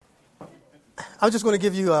I'm just going to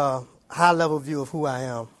give you a high-level view of who I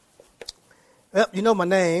am. Well, you know my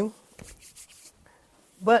name,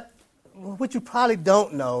 but what you probably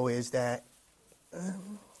don't know is that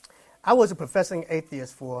I was a professing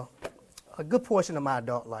atheist for a good portion of my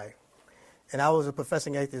adult life. And I was a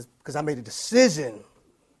professing atheist because I made a decision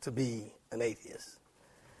to be an atheist.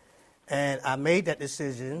 And I made that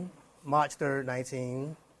decision March 3rd,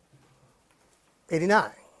 1989,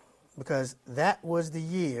 because that was the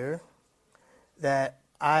year that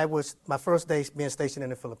I was my first day being stationed in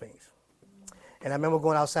the Philippines. And I remember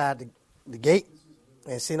going outside the gate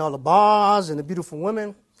and seeing all the bars and the beautiful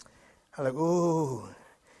women. I was like, ooh,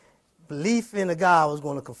 belief in a God was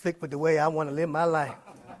going to conflict with the way I want to live my life.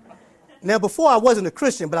 Now, before I wasn't a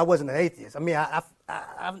Christian, but I wasn't an atheist. I mean, I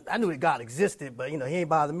knew that God existed, but, you know, he ain't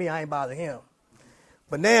bothered me, I ain't bothered him.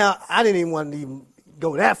 But now, I didn't even want to even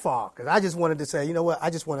go that far, because I just wanted to say, you know what, I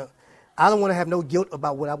don't want to have no guilt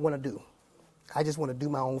about what I want to do. I just want to do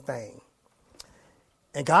my own thing.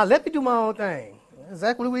 And God let me do my own thing. That's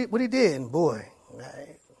exactly what he did. And boy,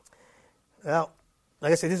 well,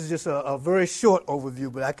 like I said, this is just a very short overview,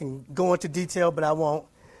 but I can go into detail, but I won't.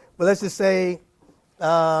 But let's just say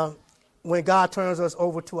when God turns us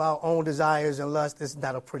over to our own desires and lusts, it's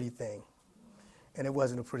not a pretty thing. And it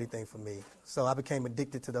wasn't a pretty thing for me. So I became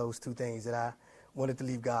addicted to those two things that I wanted to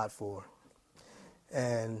leave God for.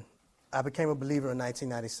 And I became a believer in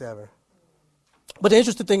 1997. But the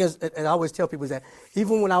interesting thing is, and I always tell people, is that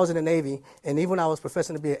even when I was in the Navy, and even when I was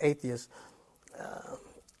professing to be an atheist,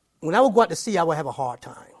 when I would go out to sea, I would have a hard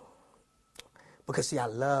time. Because, see, I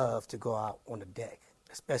love to go out on the deck,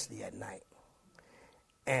 especially at night.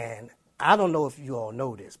 And I don't know if you all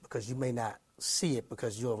know this, because you may not see it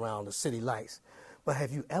because you're around the city lights. But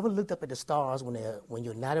have you ever looked up at the stars when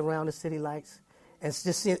you're not around the city lights? And it's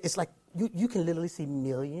just it's like you can literally see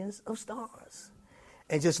millions of stars.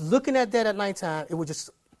 And just looking at that at nighttime, it would just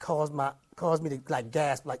cause me to like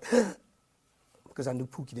gasp, like, because I knew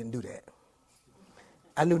Pookie didn't do that.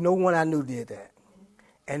 I knew no one I knew did that.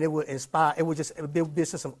 And it would inspire, it would be a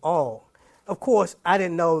sense of awe. Of course, I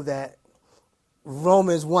didn't know that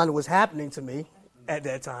Romans 1 was happening to me at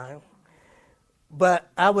that time.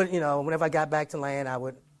 But I would, whenever I got back to land, I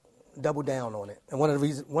would double down on it. And one of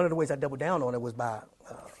the ways I doubled down on it was by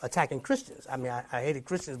attacking Christians. I mean, I hated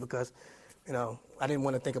Christians because, I didn't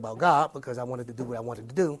want to think about God because I wanted to do what I wanted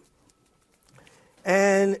to do.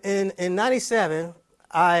 And in 97,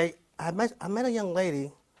 I met a young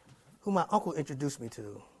lady who my uncle introduced me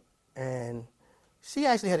to. And she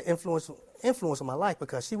actually had an influence on my life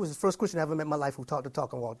because she was the first Christian I ever met in my life who talked the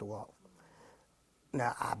talk and walked the walk.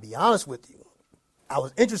 Now, I'll be honest with you. I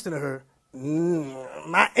was interested in her.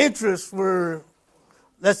 My interests were,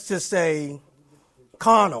 let's just say,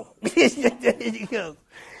 carnal.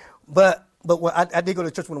 But I did go to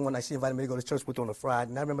church with her one night. She invited me to go to church with her on a Friday.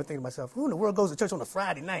 And I remember thinking to myself, who in the world goes to church on a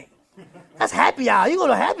Friday night? That's happy hour. You go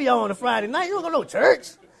to happy hour on a Friday night. You don't go to no church.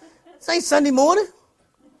 This ain't Sunday morning.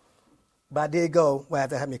 But I did go. Well,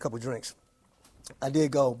 after I had me a couple drinks. I did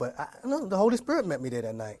go. But the Holy Spirit met me there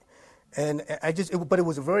that night. And but it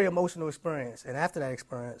was a very emotional experience. And after that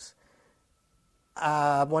experience,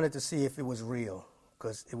 I wanted to see if it was real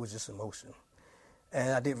because it was just emotion.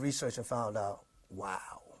 And I did research and found out, wow.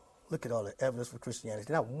 Look at all the evidence for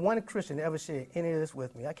Christianity. Not one Christian ever shared any of this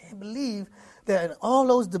with me. I can't believe that in all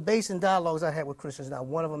those debates and dialogues I had with Christians, not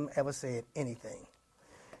one of them ever said anything.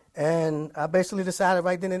 And I basically decided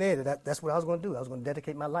right then and there that that's what I was going to do. I was going to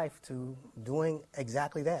dedicate my life to doing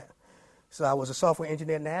exactly that. So I was a software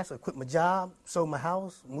engineer at NASA, quit my job, sold my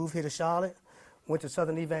house, moved here to Charlotte, went to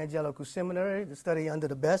Southern Evangelical Seminary to study under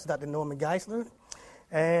the best, Dr. Norman Geisler.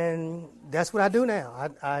 And that's what I do now.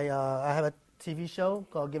 I have a TV show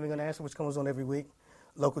called Giving an Answer, which comes on every week,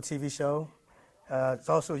 local TV show. It's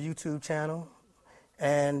also a YouTube channel.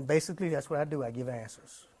 And basically, that's what I do. I give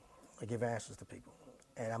answers. I give answers to people.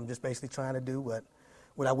 And I'm just basically trying to do what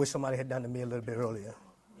I wish somebody had done to me a little bit earlier.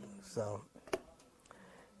 So,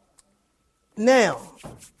 now,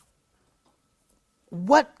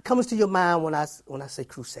 what comes to your mind when I say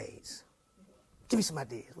crusades? Give me some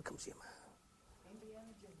ideas. What comes to your mind?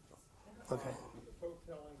 Okay.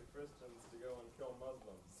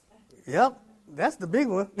 Yep, that's the big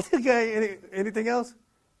one. Okay, anything else?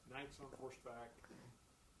 Knights on horseback.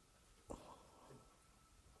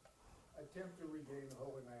 Attempt to regain the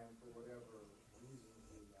Holy Land for whatever reason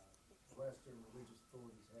the Western religious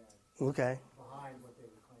authorities had. Okay. Behind what they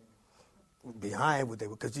were claiming. Behind what they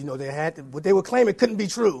were, because what they were claiming couldn't be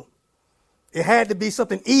true. It had to be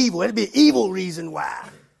something evil. It had to be an evil reason why.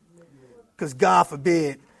 Because God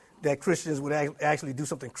forbid that Christians would actually do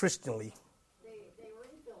something Christianly.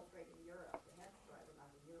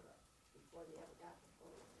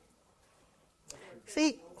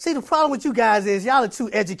 See, the problem with you guys is y'all are too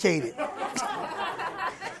educated.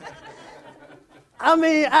 I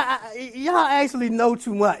mean, y'all actually know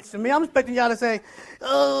too much. I mean, I'm expecting y'all to say,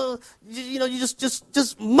 you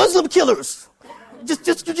just Muslim killers. You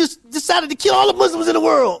just decided to kill all the Muslims in the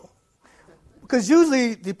world. Because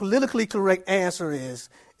usually the politically correct answer is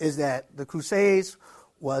that the Crusades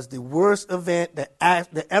was the worst event that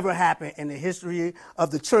ever happened in the history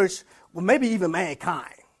of the church, well, maybe even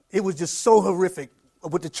mankind. It was just so horrific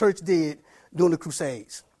what the church did during the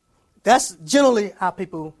Crusades. That's generally how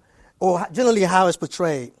how it's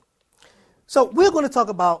portrayed. So we're going to talk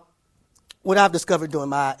about what I've discovered during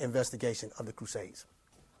my investigation of the Crusades.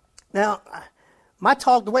 Now,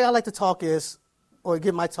 the way I like to talk is, or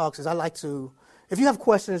give my talks is, I like to, if you have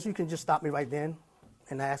questions, you can just stop me right then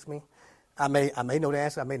and ask me. I may know the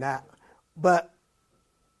answer, I may not. But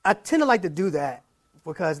I tend to like to do that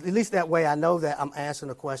because at least that way I know that I'm answering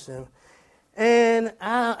a question. And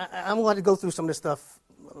I'm going to go through some of this stuff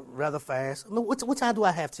rather fast. I mean, what time do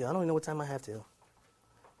I have till? I don't even know what time I have till.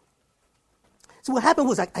 So what happened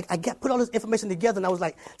was I put all this information together, and I was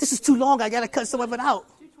like, this is too long. I got to cut some of it out.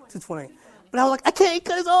 2:20. But I was like, I can't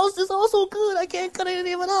cut it. It's all so good. I can't cut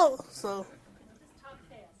any of it out. So,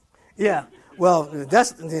 yeah. Well,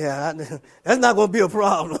 that's not going to be a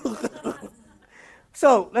problem.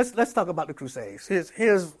 So let's talk about the Crusades.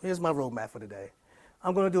 Here's my roadmap for today.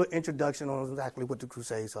 I'm going to do an introduction on exactly what the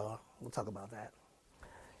Crusades are. We'll talk about that.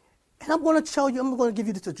 And I'm going to give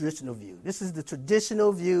you the traditional view. This is the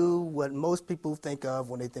traditional view, what most people think of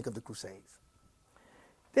when they think of the Crusades.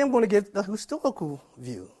 Then I'm going to give the historical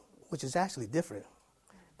view, which is actually different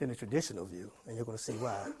than the traditional view, and you're going to see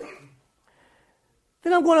why.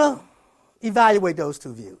 Then I'm going to evaluate those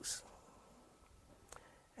two views.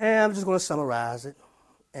 And I'm just going to summarize it,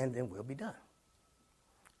 and then we'll be done.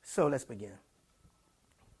 So let's begin.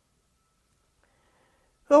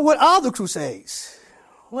 So what are the Crusades?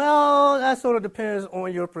 Well, that sort of depends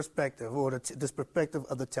on your perspective, or the perspective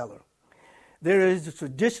of the teller. There is the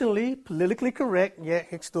traditionally politically correct, yet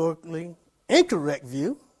historically incorrect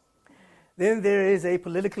view. Then there is a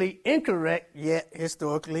politically incorrect, yet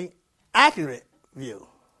historically accurate view.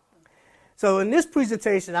 So in this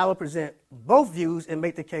presentation, I will present both views and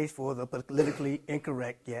make the case for the politically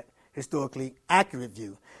incorrect, yet historically accurate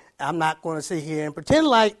view. I'm not going to sit here and pretend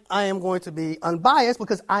like I am going to be unbiased,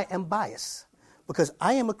 because I am biased. Because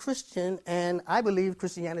I am a Christian, and I believe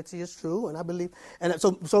Christianity is true, and I believe, and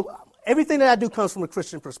so everything that I do comes from a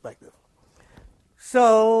Christian perspective.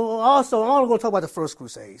 So also, I'm going to talk about the first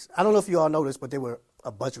Crusades. I don't know if you all know this, but there were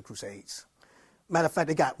a bunch of Crusades. Matter of fact,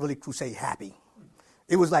 they got really crusade happy.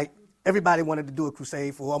 It was like everybody wanted to do a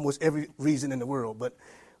crusade for almost every reason in the world, but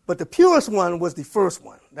the purest one was the first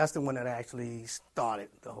one. That's the one that actually started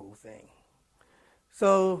the whole thing.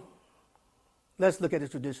 So let's look at the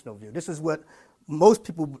traditional view. This is what most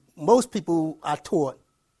people are taught.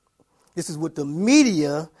 This is what the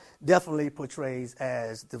media definitely portrays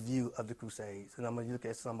as the view of the Crusades. And I'm going to look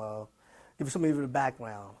at give you some of the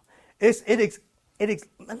background. It's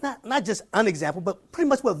not just an example, but pretty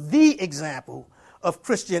much the example of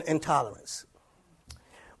Christian intolerance.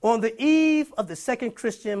 On the eve of the second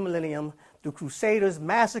Christian millennium, the Crusaders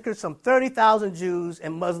massacred some 30,000 Jews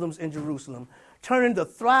and Muslims in Jerusalem, turning the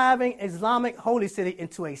thriving Islamic holy city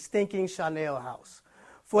into a stinking Chanel house.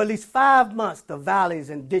 For at least 5 months, the valleys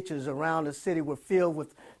and ditches around the city were filled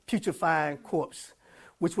with putrefying corpses,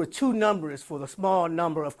 which were too numerous for the small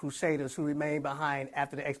number of Crusaders who remained behind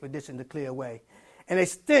after the expedition to clear away. And a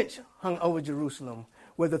stench hung over Jerusalem,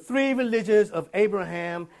 where the three religions of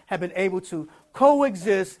Abraham had been able to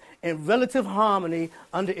coexist in relative harmony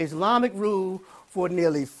under Islamic rule for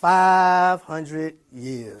nearly 500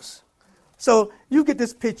 years. So you get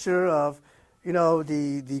this picture of,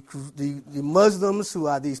 the Muslims, who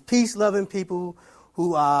are these peace-loving people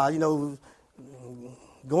who are,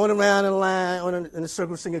 going around in a line in a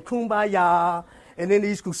circle singing Kumbaya, and then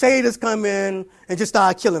these Crusaders come in and just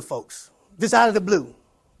start killing folks, just out of the blue.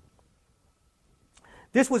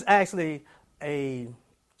 This was actually a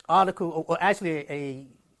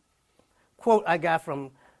quote I got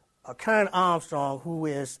from Karen Armstrong, who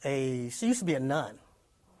is she used to be a nun,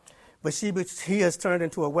 but he has turned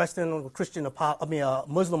into a Western Christian, a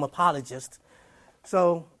Muslim apologist.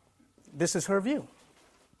 So this is her view.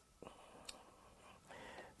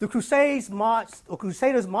 The Crusaders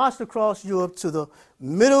marched across Europe to the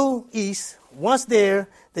Middle East. Once there,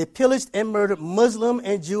 they pillaged and murdered Muslim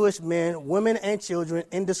and Jewish men, women, and children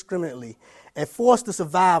indiscriminately, and forced the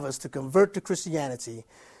survivors to convert to Christianity.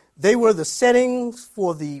 They were the settings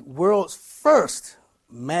for the world's first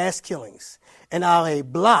mass killings, and are a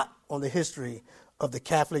blot on the history of the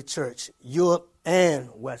Catholic Church, Europe, and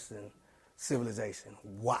Western civilization.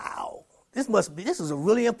 Wow. This is a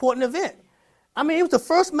really important event. I mean, it was the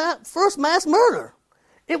first mass murder.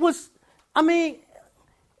 It was a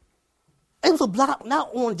block not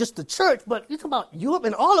on just the church, but you're talking about Europe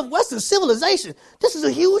and all of Western civilization. This is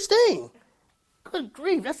a huge thing. Good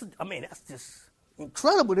grief. That's just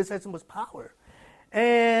incredible. This has so much power.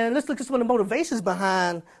 And let's look at some of the motivations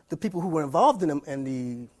behind the people who were involved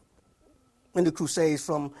in the Crusades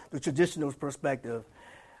from the traditional perspective.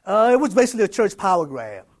 It was basically a church power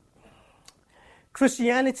grab.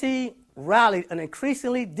 Christianity rallied an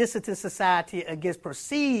increasingly dissident society against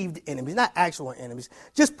perceived enemies, not actual enemies,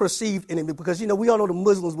 just perceived enemies. Because we all know the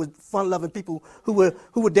Muslims were fun-loving people who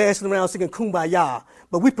were dancing around singing "Kumbaya,"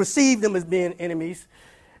 but we perceived them as being enemies,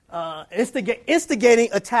 instigating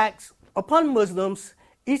attacks upon Muslims,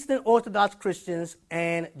 Eastern Orthodox Christians,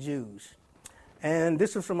 and Jews. And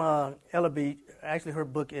this is from Ella B. Actually, her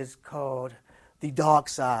book is called "The Dark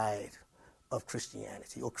Side of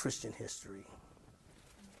Christianity" or Christian History.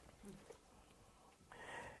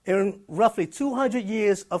 In roughly 200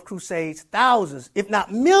 years of crusades, thousands, if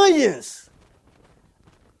not millions,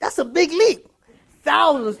 that's a big leap.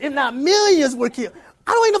 Thousands, if not millions, were killed.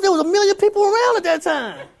 I don't even know if there was a million people around at that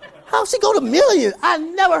time. How she go to millions? I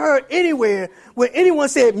never heard anywhere where anyone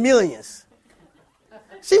said millions.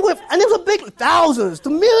 She went, and it was a big thousands to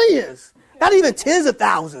millions. Not even tens of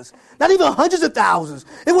thousands. Not even hundreds of thousands.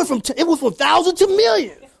 It was from thousands to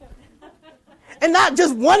millions. And not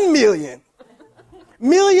just 1 million.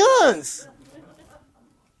 Millions.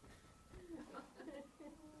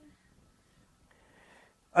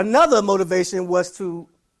 Another motivation was to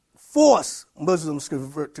force Muslims to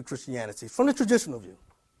convert to Christianity from the traditional view.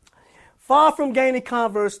 Far from gaining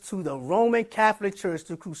converts to the Roman Catholic Church,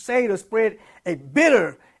 the Crusaders spread a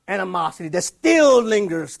bitter animosity that still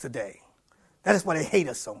lingers today. That is why they hate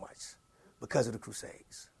us so much, because of the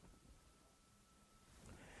Crusades.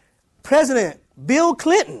 President Bill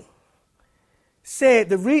Clinton said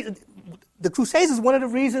the Crusades is one of the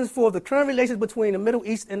reasons for the current relations between the Middle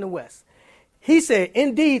East and the West. He said,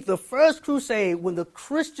 indeed, the first crusade, when the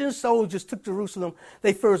Christian soldiers took Jerusalem,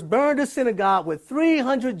 they first burned a synagogue with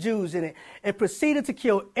 300 Jews in it and proceeded to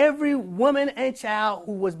kill every woman and child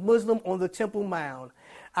who was Muslim on the Temple Mount.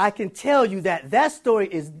 I can tell you that story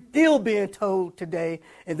is still being told today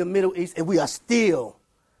in the Middle East, and we are still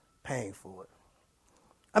paying for it.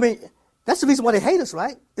 I mean, that's the reason why they hate us,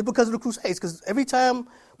 right? It's because of the Crusades. Because every time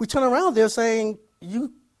we turn around, they're saying,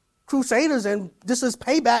 you Crusaders, and this is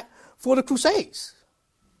payback for the Crusades.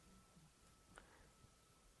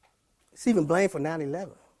 It's even blamed for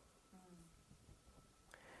 9/11.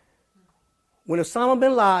 When Osama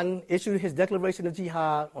bin Laden issued his declaration of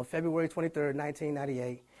jihad on February 23,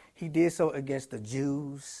 1998, he did so against the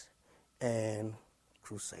Jews and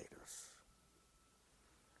Crusaders.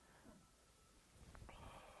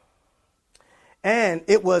 And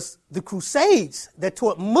it was the Crusades that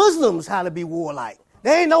taught Muslims how to be warlike.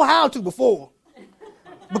 They didn't know how to before.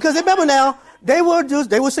 Because remember now, they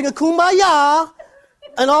were singing Kumbaya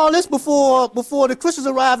and all this before the Christians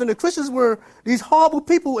arrived, and the Christians were these horrible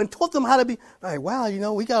people and taught them how to be like, wow,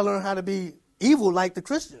 we got to learn how to be evil like the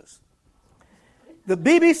Christians. The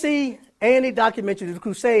BBC A&E documentary, The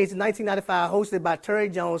Crusades, in 1995, hosted by Terry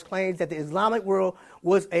Jones, claims that the Islamic world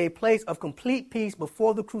was a place of complete peace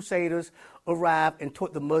before the Crusaders arrived and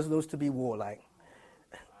taught the Muslims to be warlike.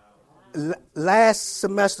 Last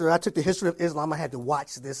semester, I took the history of Islam. I had to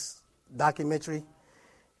watch this documentary.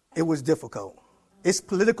 It was difficult. It's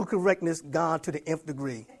political correctness gone to the nth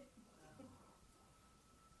degree.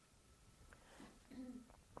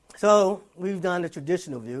 So we've done the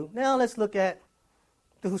traditional view. Now let's look at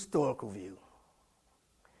the historical view.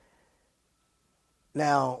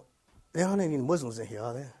 Now, there aren't any Muslims in here,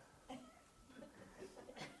 are there?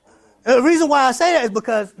 The reason why I say that is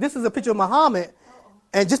because this is a picture of Muhammad,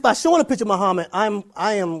 and just by showing a picture of Muhammad,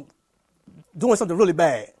 I am doing something really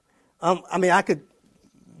bad. I could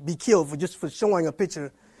be killed for showing a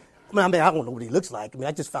picture. I don't know what he looks like.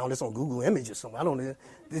 I just found this on Google Images or something. I don't know.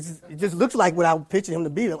 It just looks like what I would picture him to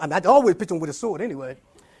be. I'd always picture him with a sword anyway.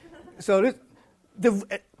 So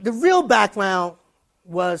the real background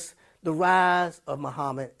was the rise of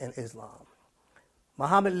Muhammad and Islam.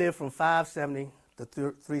 Muhammad lived from 570 to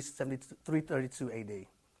 332 AD.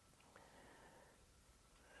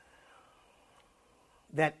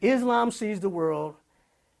 That Islam sees the world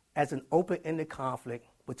as an open-ended conflict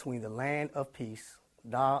between the land of peace,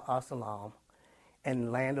 Dar al-Salam, and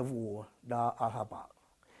the land of war, Dar al-Harb,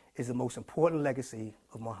 is the most important legacy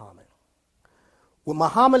of Muhammad. What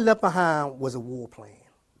Muhammad left behind was a war plan.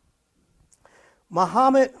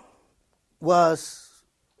 Muhammad was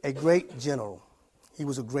a great general. He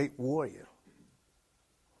was a great warrior.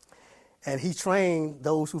 And he trained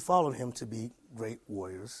those who followed him to be great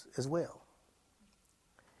warriors as well.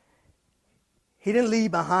 He didn't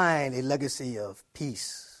leave behind a legacy of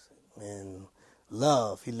peace and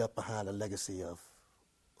love. He left behind a legacy of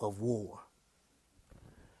war.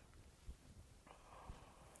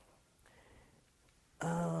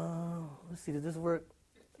 Let's see, does this work?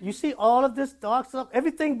 You see all of this dark stuff?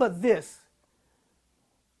 Everything but this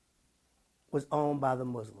was owned by the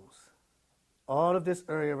Muslims. All of this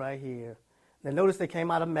area right here. Now notice they came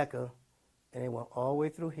out of Mecca and they went all the way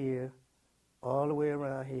through here, all the way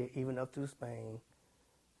around here, even up through Spain,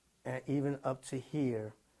 and even up to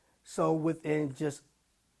here. So within just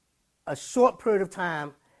a short period of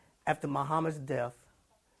time after Muhammad's death,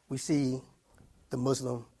 we see the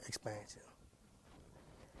Muslim expansion.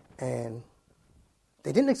 And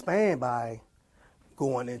they didn't expand by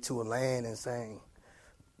going into a land and saying,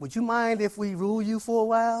 would you mind if we rule you for a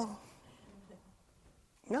while?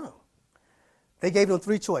 No. They gave them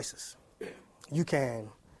three choices. You can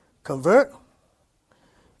convert,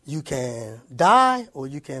 you can die, or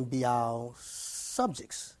you can be our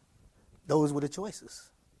subjects. Those were the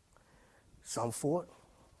choices. Some fought,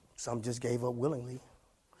 some just gave up willingly.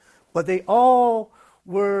 But they all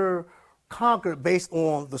were conquered based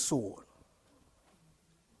on the sword.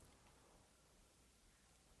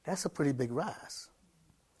 That's a pretty big rise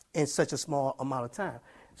in such a small amount of time.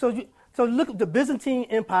 So look at the Byzantine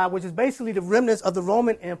Empire, which is basically the remnants of the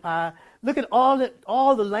Roman Empire. Look at all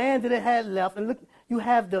the land that it had left, and look, you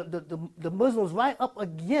have the Muslims right up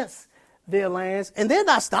against their lands, and they're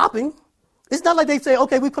not stopping. It's not like they say,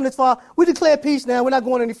 okay, we've come this far, we declare peace now, we're not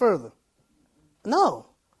going any further. No.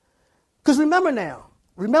 Because remember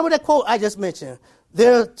that quote I just mentioned.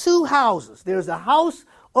 There are two houses. There's a house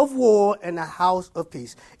of war and a house of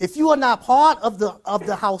peace. If you are not part of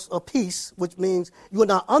the house of peace, which means you are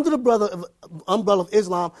not under the umbrella of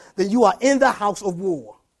Islam, then you are in the house of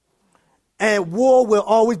war. And war will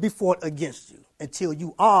always be fought against you until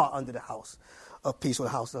you are under the house of peace or the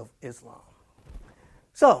house of Islam.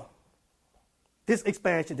 So, this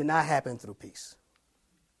expansion did not happen through peace.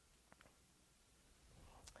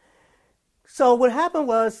 So what happened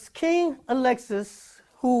was King Alexius,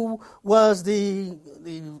 who was the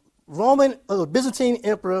Roman or Byzantine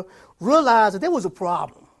emperor, realized that there was a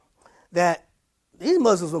problem, that these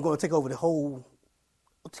Muslims were going to take over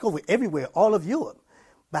everywhere, all of Europe.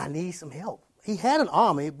 But I need some help. He had an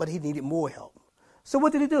army, but he needed more help. So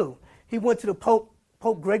what did he do? He went to the Pope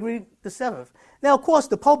Gregory VII. Now, of course,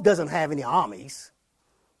 the Pope doesn't have any armies.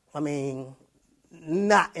 I mean,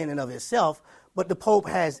 not in and of itself, but the Pope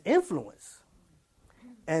has influence.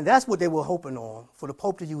 And that's what they were hoping on, for the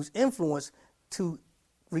Pope to use influence to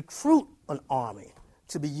recruit an army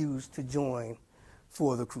to be used to join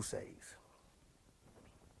for the Crusades.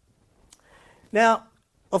 Now,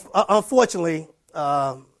 unfortunately,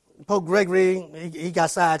 Pope Gregory, he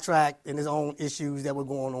got sidetracked in his own issues that were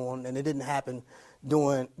going on, and it didn't happen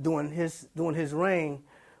during his reign.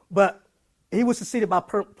 But he was succeeded by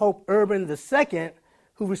Pope Urban II,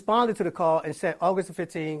 who responded to the call and set August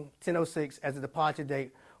 15, 1006 as the departure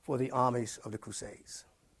date for the armies of the Crusades.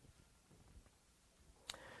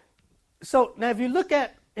 So now if you look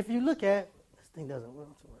at, this thing doesn't work,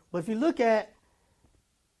 but if you look at,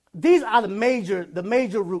 these are the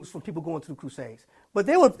major routes for people going to the Crusades. But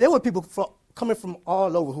there were people coming from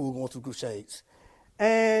all over who were going to the Crusades.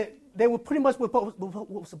 And they were pretty much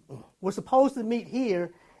were supposed to meet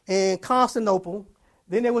here in Constantinople.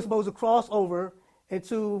 Then they were supposed to cross over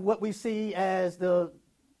into what we see as the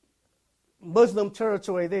Muslim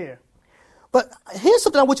territory there. But here's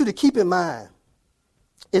something I want you to keep in mind,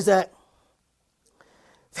 is that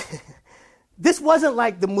this wasn't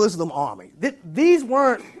like the Muslim army. These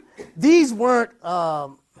weren't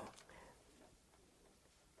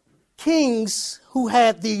kings who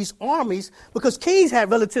had these armies, because kings had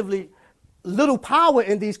relatively little power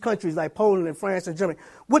in these countries like Poland and France and Germany.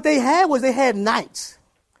 What they had knights.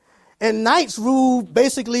 And knights ruled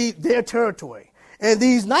basically their territory. And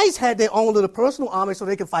these knights had their own little personal army so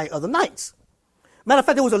they could fight other knights. Matter of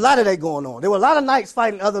fact, there was a lot of that going on. There were a lot of knights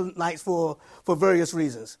fighting other knights for various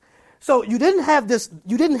reasons. So you didn't have this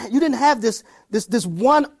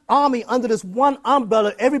one army under this one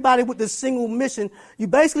umbrella, everybody with this single mission. You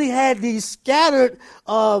basically had these scattered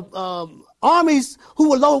armies who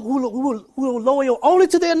were loyal only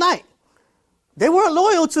to their knight. They weren't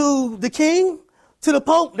loyal to the king, to the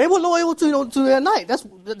Pope. They were loyal to their knight. That's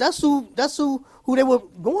who they were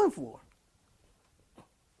going for.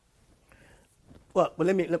 Well,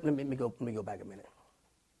 let me go back a minute.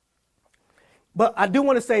 But I do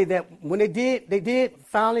want to say that when they did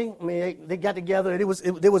finally, I mean, they got together.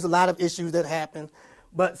 There was a lot of issues that happened,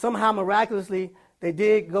 but somehow miraculously they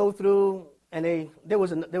did go through, and there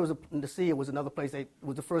was the sea. It was another place. It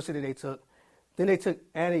was the first city they took. Then they took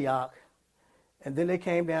Antioch, and then they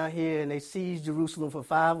came down here and they sieged Jerusalem for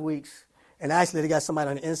 5 weeks. And actually, they got somebody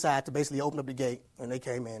on the inside to basically open up the gate, and they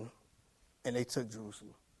came in, and they took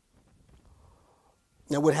Jerusalem.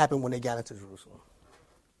 Now, what happened when they got into Jerusalem?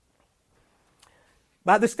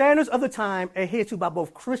 By the standards of the time adhered to by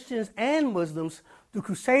both Christians and Muslims, the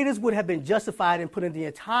Crusaders would have been justified in putting the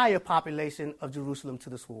entire population of Jerusalem to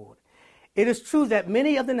the sword. It is true that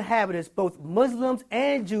many of the inhabitants, both Muslims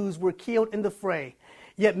and Jews, were killed in the fray,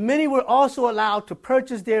 yet many were also allowed to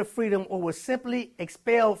purchase their freedom or were simply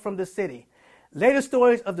expelled from the city. Later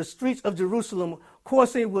stories of the streets of Jerusalem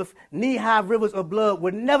coursing with knee-high rivers of blood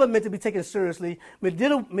were never meant to be taken seriously.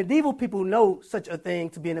 Medieval people know such a thing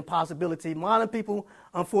to be an impossibility. Modern people,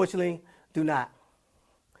 unfortunately, do not.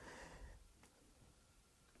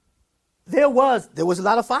 There was a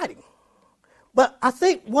lot of fighting. But I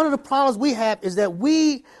think one of the problems we have is that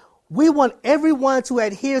we want everyone to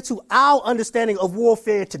adhere to our understanding of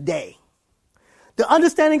warfare today. The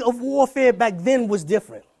understanding of warfare back then was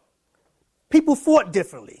different. People fought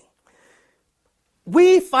differently.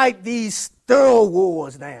 We fight these thorough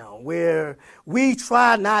wars now where we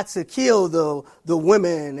try not to kill the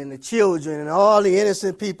women and the children and all the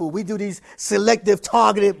innocent people. We do these selective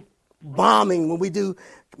targeted bombing when we do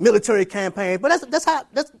military campaigns. But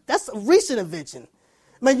that's a recent invention.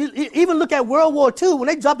 I mean, you even look at World War II. When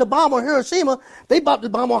they dropped the bomb on Hiroshima, they dropped the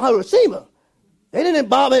bomb on Hiroshima. They didn't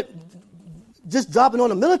bomb it just dropping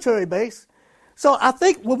on a military base. So I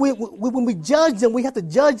think when we judge them, we have to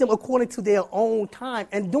judge them according to their own time.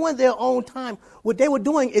 And during their own time, what they were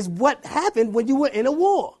doing is what happened when you were in a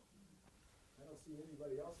war. I don't see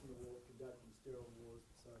anybody else in the world conducting sterile wars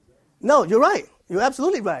besides that. No, you're right. You're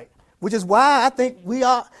absolutely right. Which is why I think we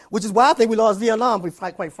lost Vietnam,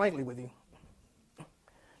 quite frankly with you.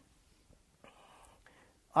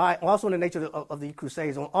 All right, also in the nature of the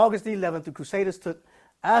Crusades. On August the 11th, the Crusaders took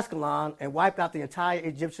Ascalon and wiped out the entire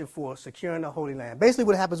Egyptian force, securing the Holy Land. Basically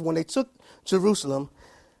what happens when they took Jerusalem,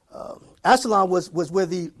 Ascalon was where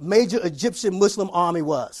the major Egyptian Muslim army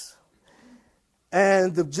was.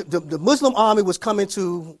 And the Muslim army was coming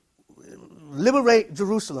to liberate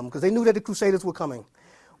Jerusalem because they knew that the Crusaders were coming.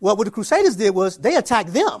 Well, what the Crusaders did was they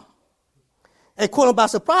attacked them and caught them by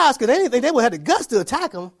surprise because they would have the guts to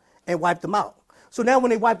attack them and wipe them out. So now when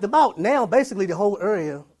they wiped them out, now basically the whole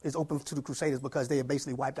area is open to the Crusaders because they had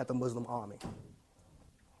basically wiped out the Muslim army.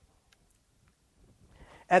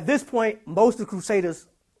 At this point, most of the Crusaders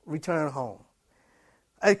returned home.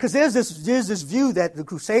 Because there's this view that the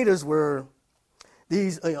Crusaders were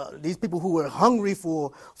these people who were hungry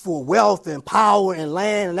for wealth and power and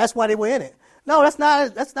land, and that's why they were in it. No, that's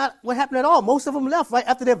not what happened at all. Most of them left right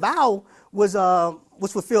after their vow was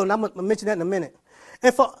fulfilled, and I'm going to mention that in a minute.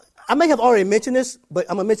 And I may have already mentioned this, but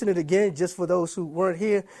I'm going to mention it again just for those who weren't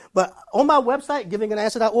here. But on my website,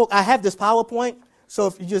 givingananswer.org, I have this PowerPoint. So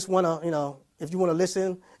if you just want to, if you want to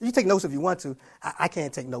listen, you take notes if you want to. I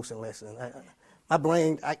can't take notes and listen. My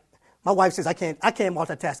brain, my wife says I can't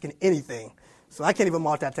multitask in anything. So I can't even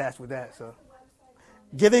multitask with that. So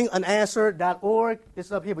givingananswer.org,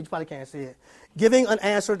 it's up here, but you probably can't see it.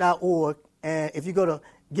 Givingananswer.org, and if you go to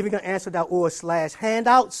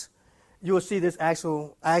givingananswer.org/handouts, you will see this I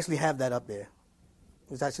actually have that up there.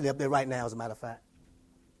 It's actually up there right now, as a matter of fact.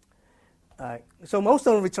 All right. So most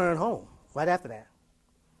of them returned home right after that.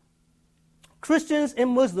 Christians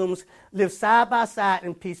and Muslims lived side by side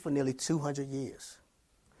in peace for nearly 200 years.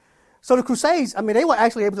 So the Crusades, I mean, they were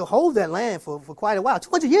actually able to hold that land for quite a while.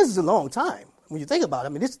 200 years is a long time when you think about it. I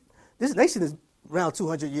mean, this nation is around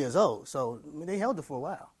 200 years old, so I mean, they held it for a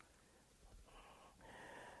while.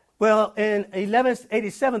 Well, in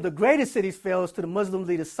 1187, the greatest cities fell to the Muslim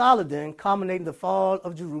leader Saladin, culminating the fall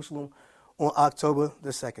of Jerusalem on October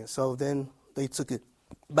the 2nd. So then they took it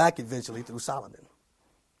back eventually through Saladin.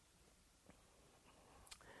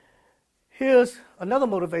 Here's another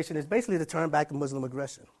motivation, is basically to turn back the Muslim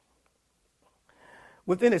aggression.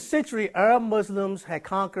 Within a century, Arab Muslims had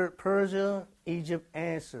conquered Persia, Egypt,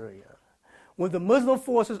 and Syria. When the Muslim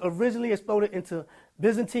forces originally exploded into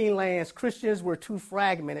Byzantine lands, Christians were too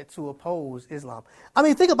fragmented to oppose Islam. I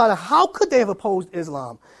mean, think about it. How could they have opposed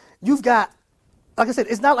Islam? You've got, like I said,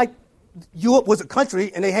 it's not like Europe was a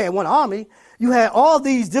country and they had one army. You had all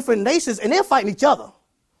these different nations and they're fighting each other.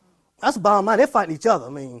 That's the bottom line. They're fighting each other. I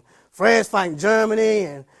mean, France fighting Germany,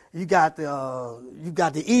 and you got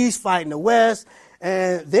the East fighting the West,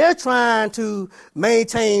 and they're trying to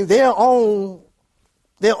maintain their own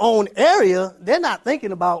their own area, they're not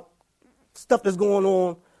thinking about stuff that's going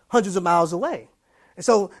on hundreds of miles away. And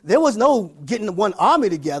so there was no getting one army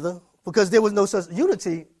together because there was no such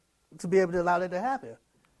unity to be able to allow that to happen.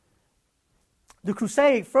 The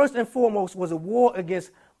crusade, first and foremost, was a war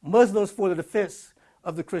against Muslims for the defense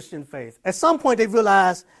of the Christian faith. At some point, they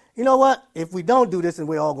realized, you know what? If we don't do this, then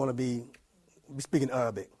we're all going to be speaking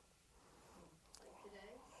Arabic.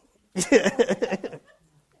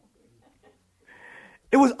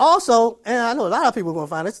 It was also, and I know a lot of people are going to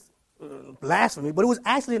find this blasphemy, but it was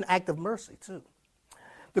actually an act of mercy, too.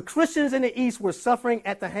 The Christians in the East were suffering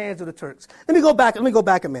at the hands of the Turks. Let me go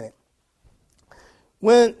back a minute.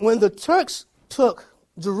 When the Turks took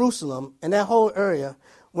Jerusalem and that whole area,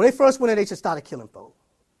 when they first went in, they just started killing folk.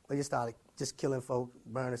 They just started killing folk,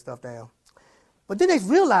 burning stuff down. But then they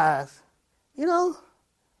realized, you know,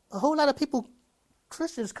 a whole lot of people,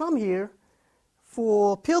 Christians, come here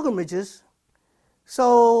for pilgrimages,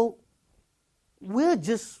 so we'll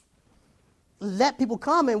just let people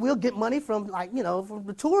come and we'll get money from, from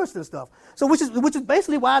the tourists and stuff. So which is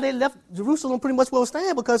basically why they left Jerusalem pretty much well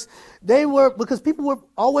stand, because people were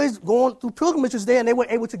always going through pilgrimages there and they were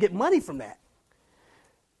able to get money from that.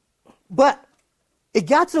 But it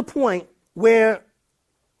got to the point where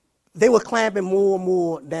they were clamping more and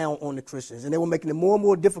more down on the Christians, and they were making it more and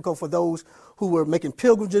more difficult for those who were making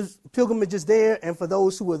pilgrimages there and for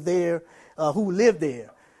those who were there, who lived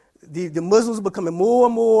there. The Muslims were becoming more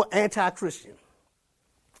and more anti-Christian.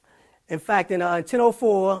 In fact, in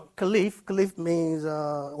 1004, Caliph means,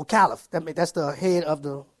 Caliph, that's the head of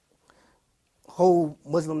the whole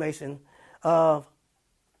Muslim nation,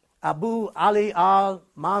 Abu Ali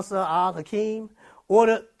al-Mansur al-Hakim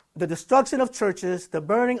ordered the destruction of churches, the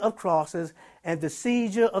burning of crosses, and the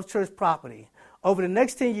seizure of church property. Over the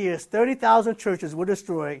next 10 years, 30,000 churches were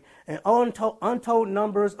destroyed, and untold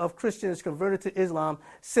numbers of Christians converted to Islam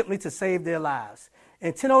simply to save their lives. In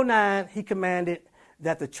 1009, he commanded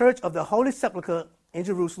that the Church of the Holy Sepulchre in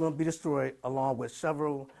Jerusalem be destroyed, along with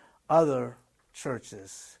several other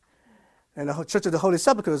churches. And the Church of the Holy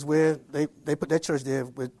Sepulchre is where they put that church there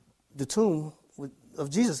with the tomb of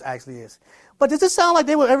Jesus actually is. But does it sound like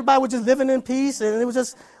everybody was just living in peace and it was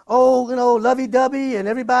just, lovey-dovey and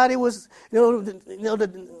everybody was,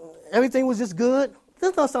 everything was just good? It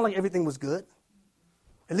doesn't sound like everything was good.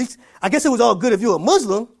 At least, I guess it was all good if you were a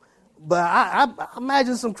Muslim, but I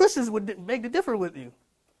imagine some Christians would make the difference with you.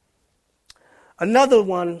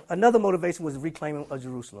 Another motivation was the reclaiming of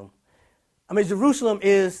Jerusalem. Jerusalem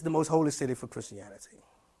is the most holy city for Christianity.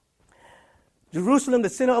 Jerusalem, the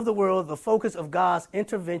center of the world, the focus of God's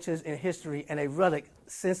interventions in history, and a relic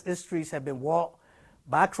since its streets have been walked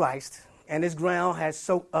by Christ, and its ground has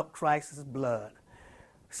soaked up Christ's blood.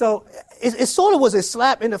 So it sort of was a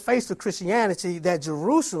slap in the face to Christianity that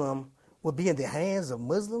Jerusalem would be in the hands of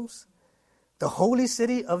Muslims, the holy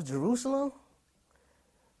city of Jerusalem.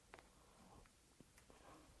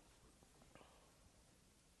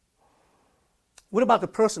 What about the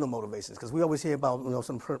personal motivations? Because we always hear about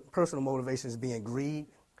some personal motivations being greed.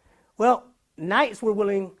 Well, knights were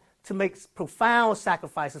willing to make profound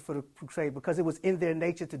sacrifices for the crusade because it was in their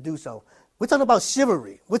nature to do so. We're talking about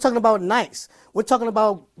chivalry. We're talking about knights. We're talking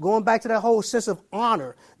about going back to that whole sense of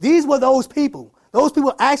honor. These were those people. Those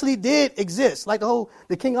people actually did exist, like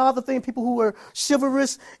the King Arthur thing, people who were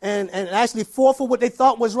chivalrous and actually fought for what they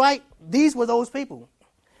thought was right. These were those people.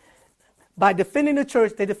 By defending the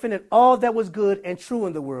church, they defended all that was good and true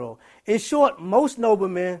in the world. In short, most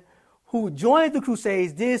noblemen who joined the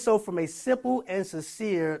Crusades did so from a simple and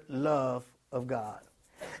sincere love of God.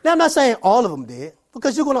 Now, I'm not saying all of them did,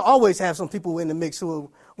 because you're going to always have some people in the mix who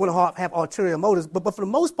want to have ulterior motives. But for the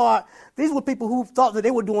most part, these were people who thought that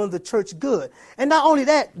they were doing the church good. And not only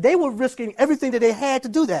that, they were risking everything that they had to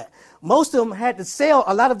do that. Most of them had to sell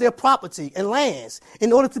a lot of their property and lands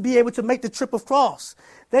in order to be able to make the trip across.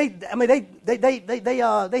 They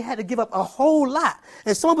had to give up a whole lot.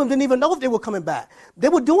 And some of them didn't even know if they were coming back. They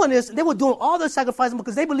were doing this, they were doing all this sacrificing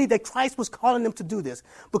because they believed that Christ was calling them to do this.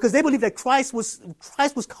 Because they believed that Christ was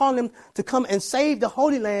calling them to come and save the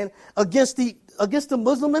Holy Land against the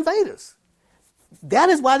Muslim invaders. That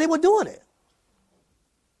is why they were doing it.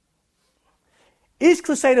 Each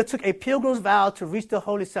crusader took a pilgrim's vow to reach the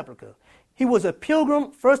Holy Sepulchre. He was a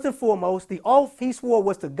pilgrim first and foremost. The oath he swore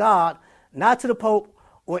was to God, not to the Pope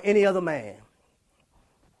or any other man.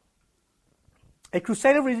 A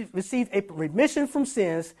crusader received a remission from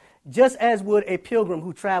sins just as would a pilgrim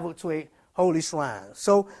who traveled to a holy shrine.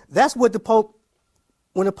 So that's what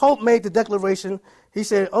when the Pope made the declaration, he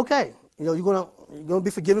said, okay, you're going to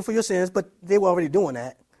be forgiven for your sins, but they were already doing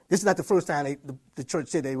that. This is not the first time the church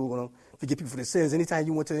said they were going to forgive people for their sins. Anytime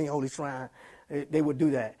you went to any holy shrine, they would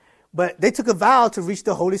do that. But they took a vow to reach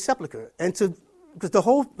the Holy Sepulchre, and because the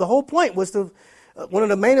whole point was to one of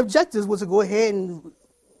the main objectives was to go ahead and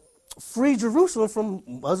free Jerusalem from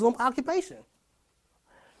Muslim occupation.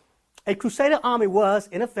 A Crusader army was,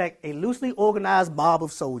 in effect, a loosely organized mob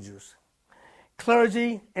of soldiers,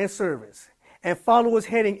 clergy, and servants, and followers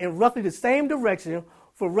heading in roughly the same direction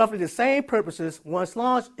for roughly the same purposes. Once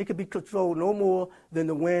launched, it could be controlled no more than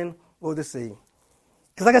the wind or the sea.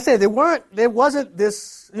 Because like I said, there wasn't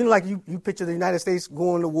this, like you picture the United States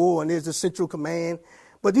going to war and there's the central command,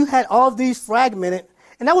 but you had all of these fragmented.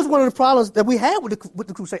 And that was one of the problems that we had with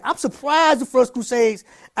the Crusade. I'm surprised the First Crusades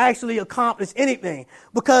actually accomplished anything,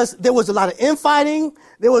 because there was a lot of infighting.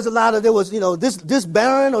 There was this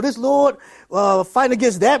baron or this lord fighting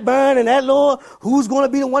against that baron and that lord. Who's going to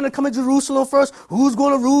be the one to come in Jerusalem first? Who's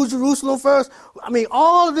going to rule Jerusalem first? I mean,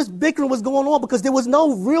 all of this bickering was going on because there was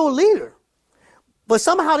no real leader. But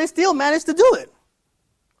somehow they still managed to do it.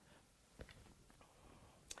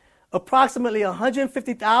 Approximately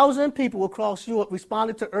 150,000 people across Europe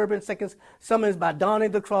responded to urban summons by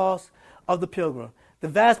donning the cross of the pilgrim. The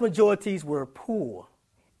vast majorities were poor,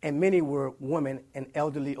 and many were women and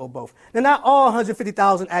elderly or both. Now, not all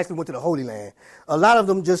 150,000 actually went to the Holy Land. A lot of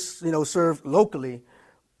them just, served locally.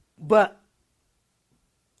 But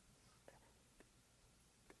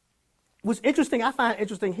what's interesting, I find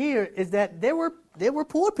interesting here, is that there were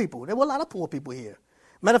poor people. There were a lot of poor people here.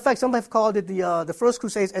 Matter of fact, some have called it the First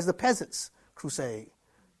Crusades as the Peasants' Crusade,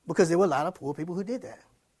 because there were a lot of poor people who did that.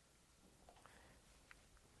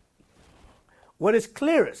 What is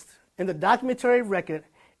clearest in the documentary record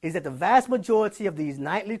is that the vast majority of these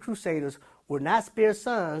knightly crusaders were not spared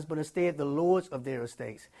sons, but instead the lords of their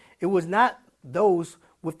estates. It was not those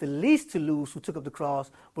with the least to lose who took up the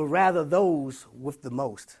cross, but rather those with the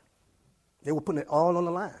most. They were putting it all on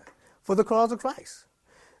the line for the cause of Christ.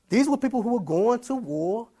 These were people who were going to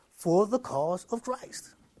war for the cause of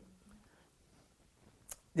Christ.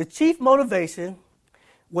 The chief motivation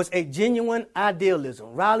was a genuine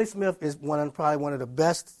idealism. Riley Smith is probably one of the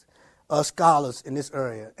best scholars in this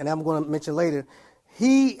area, and I'm going to mention later.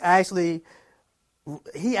 He actually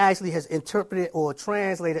has interpreted or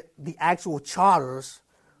translated the actual charters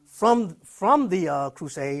from the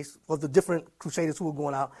Crusades, or the different crusaders who were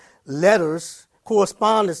going out, letters,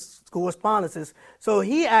 correspondences. So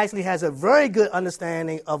he actually has a very good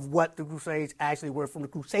understanding of what the Crusades actually were from the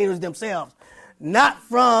Crusaders themselves, not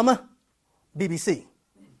from BBC.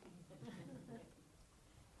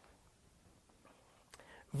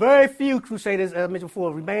 Very few Crusaders, as I mentioned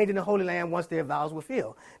before, remained in the Holy Land once their vows were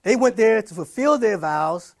filled. They went there to fulfill their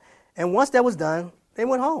vows, and once that was done, they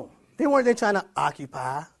went home. They weren't there trying to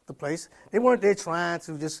occupy the place. They weren't there trying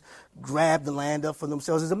to just grab the land up for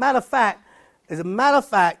themselves. As a matter of fact,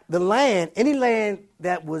 the land, any land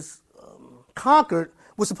that was conquered,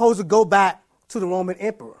 was supposed to go back to the Roman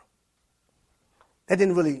emperor. That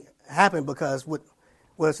didn't really happen because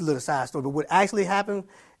it's a little side story, but what actually happened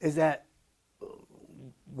is that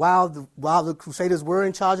while the Crusaders were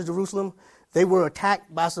in charge of Jerusalem, they were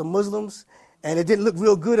attacked by some Muslims, and it didn't look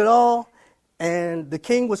real good at all. And the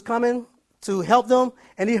king was coming to help them,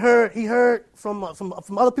 and he heard from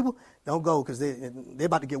other people, don't go because they're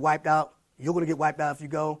about to get wiped out. You're going to get wiped out if you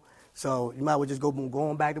go, so you might as well just go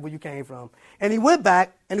on back to where you came from. And he went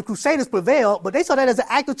back, and the Crusaders prevailed, but they saw that as an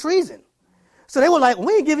act of treason. So they were like,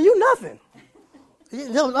 we ain't giving you nothing.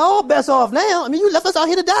 All bets off now. I mean, you left us out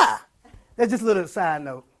here to die. That's just a little side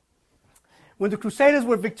note. When the Crusaders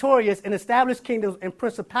were victorious and established kingdoms and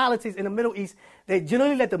principalities in the Middle East, they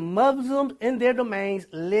generally let the Muslims in their domains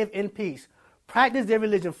live in peace, practice their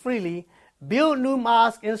religion freely, build new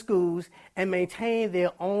mosques and schools, and maintain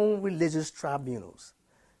their own religious tribunals.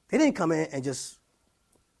 They didn't come in and just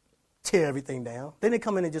tear everything down. They didn't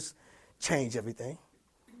come in and just change everything.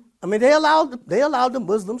 I mean, they allowed the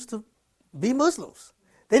Muslims to be Muslims.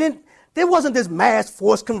 There wasn't this mass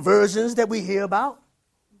forced conversions that we hear about.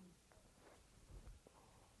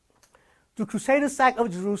 The Crusader sack of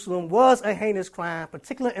Jerusalem was a heinous crime,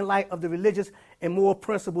 particularly in light of the religious and moral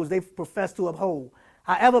principles they professed to uphold.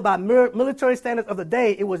 However, by military standards of the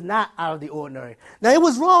day, it was not out of the ordinary. Now, it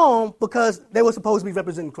was wrong because they were supposed to be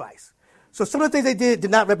representing Christ. So some of the things they did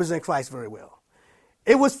not represent Christ very well.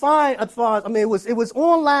 It was fine as far as, it was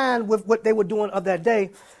on line with what they were doing of that day,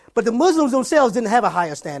 but the Muslims themselves didn't have a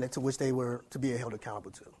higher standard to which they were to be held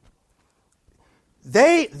accountable to.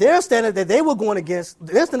 Their standard that they were going against,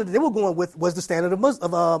 their standard that they were going with was the standard of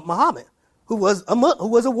Muhammad, who was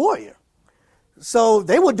a warrior. So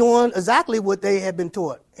they were doing exactly what they had been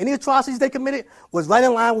taught. Any atrocities they committed was right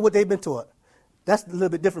in line with what they'd been taught. That's a little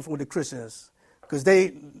bit different from the Christians, because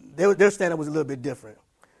their standard was a little bit different.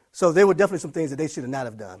 So there were definitely some things that they should not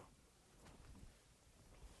have done.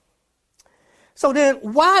 So then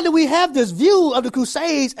why do we have this view of the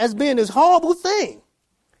Crusades as being this horrible thing?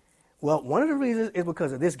 Well, one of the reasons is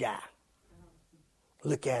because of this guy.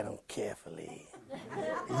 Look at him carefully.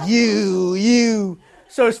 You.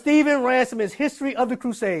 Sir Stephen Ransom's History of the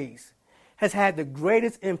Crusades has had the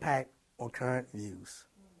greatest impact on current views.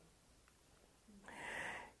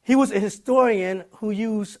 He was a historian who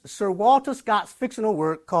used Sir Walter Scott's fictional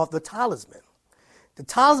work called The Talisman. The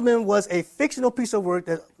Talisman was a fictional piece of work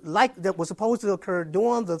that was supposed to occur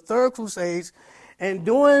during the Third Crusades, and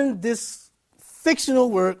during this fictional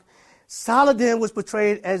work, Saladin was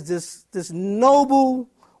portrayed as this noble,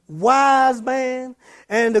 wise man,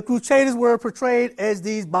 and the Crusaders were portrayed as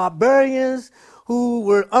these barbarians who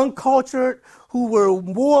were uncultured, who were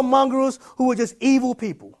warmongers, who were just evil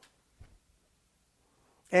people.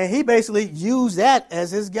 And he basically used that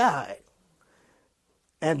as his guide.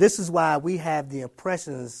 And this is why we have the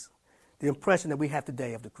impression that we have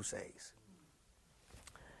today of the Crusades.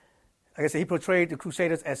 Like I said, he portrayed the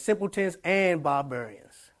Crusaders as simpletons and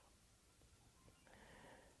barbarians.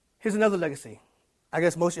 Here's another legacy. I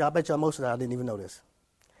bet y'all most of y'all didn't even know this.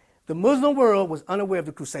 The Muslim world was unaware of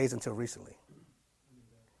the Crusades until recently.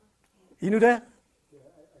 You knew that? Yeah,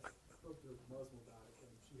 I spoke to a Muslim about it,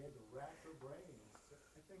 and she had to rack her brains.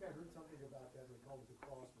 I think I heard something about that. They called it the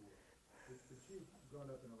cross war. But she's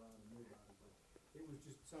grown up and around and knew about it, but it was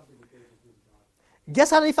just something that they just didn't talk about.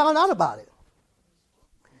 Guess how they found out about it?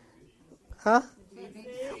 Huh?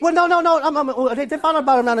 Well, no. They found out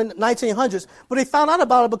about it around the 1900s, but they found out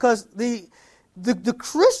about it because the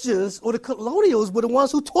Christians or the colonials were the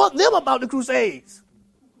ones who taught them about the Crusades.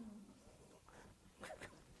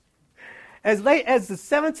 As late as the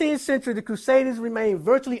 17th century, the Crusaders remained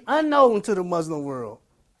virtually unknown to the Muslim world.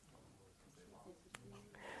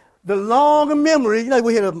 The long memory,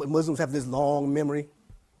 we hear the Muslims have this long memory.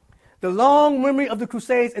 The long memory of the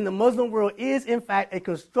Crusades in the Muslim world is, in fact, a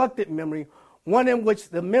constructed memory, one in which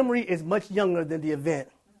the memory is much younger than the event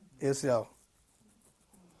itself.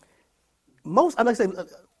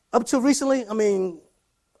 Up to recently,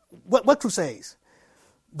 what Crusades?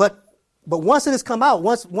 But once it has come out,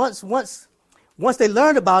 once they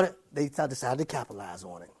learned about it, they decided to capitalize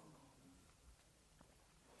on it.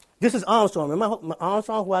 This is Armstrong. Remember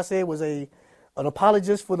Armstrong, who I said was an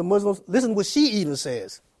apologist for the Muslims? Listen to what she even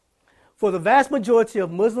says. For the vast majority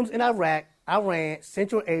of Muslims in Iraq, Iran,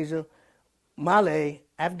 Central Asia, Malay,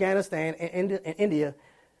 Afghanistan, and India,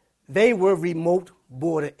 they were remote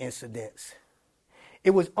border incidents.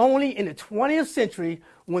 It was only in the 20th century,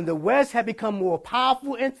 when the West had become more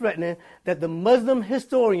powerful and threatening, that the Muslim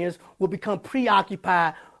historians would become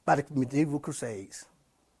preoccupied by the medieval Crusades.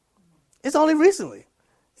 It's only recently.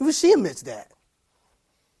 Even she admits that.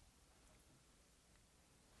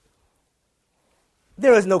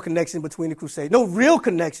 There is no connection between the Crusades, no real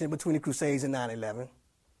connection between the Crusades and 9/11.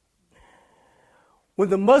 When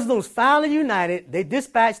the Muslims finally united, they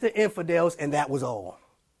dispatched the infidels, and that was all.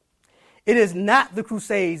 It is not the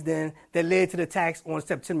Crusades, then, that led to the attacks on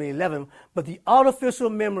September 11th, but the artificial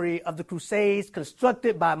memory of the Crusades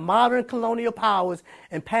constructed by modern colonial powers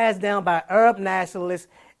and passed down by Arab nationalists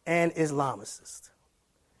and Islamicists.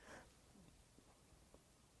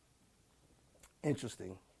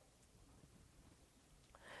 Interesting.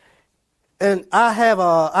 And I have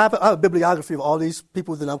a bibliography of all these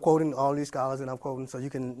people that I'm quoting, all these scholars that I'm quoting, so you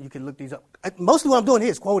can look these up. Mostly what I'm doing here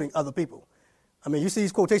is quoting other people. You see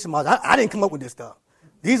these quotation marks. I didn't come up with this stuff.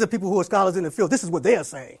 These are people who are scholars in the field. This is what they are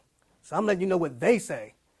saying. So I'm letting you know what they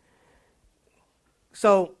say.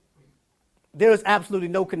 So there is absolutely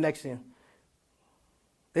no connection.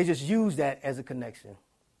 They just use that as a connection.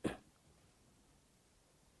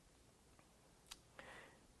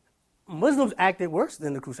 Muslims acted worse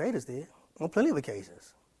than the Crusaders did on plenty of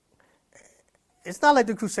occasions. It's not like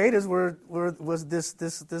the Crusaders was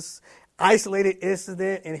this isolated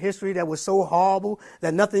incident in history that was so horrible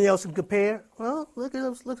that nothing else can compare. Well, look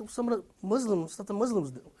at some of the Muslims, stuff the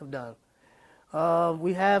Muslims have done.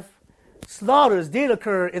 We have slaughters did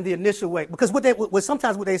occur in the initial wave, because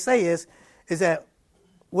sometimes what they say is that,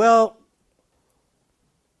 well,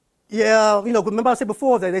 yeah, remember I said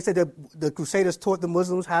before that they said that the Crusaders taught the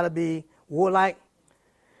Muslims how to be warlike.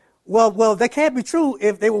 Well, that can't be true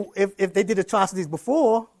if they did atrocities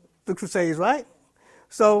before the Crusades, right?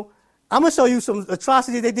 So I'm going to show you some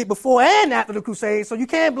atrocities they did before and after the Crusades. So you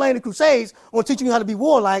can't blame the Crusades on teaching you how to be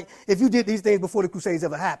warlike if you did these things before the Crusades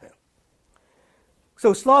ever happened.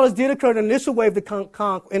 So slaughters did occur in the initial wave in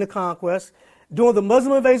the conquest during the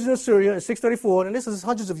Muslim invasion of Syria in 634, and this is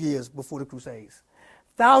hundreds of years before the Crusades.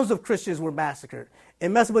 Thousands of Christians were massacred.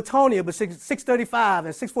 In Mesopotamia, between 635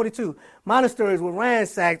 and 642, monasteries were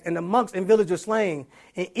ransacked and the monks and villagers slain.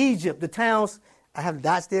 In Egypt, the towns, I have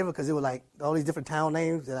dots there because it were like all these different town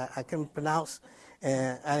names that I couldn't pronounce,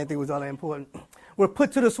 and I didn't think it was all that important, were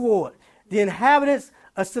put to the sword. The inhabitants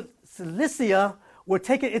of Cilicia were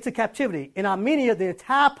taken into captivity. In Armenia, the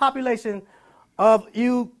entire population of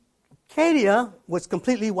Eucadia was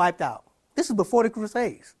completely wiped out. This is before the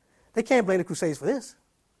Crusades. They can't blame the Crusades for this.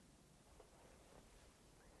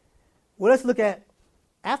 Well, let's look at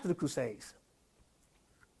after the Crusades.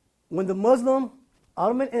 When the Muslim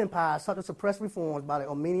Ottoman Empire sought to suppress reforms by the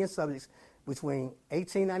Armenian subjects between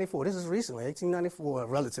 1894, this is recently, 1894,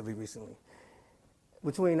 relatively recently,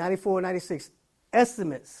 between 94 and 96,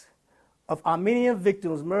 estimates of Armenian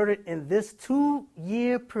victims murdered in this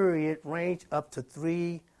 2-year period range up to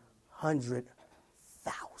 300,000,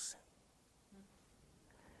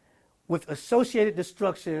 with associated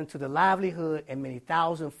destruction to the livelihood and many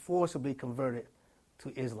thousand forcibly converted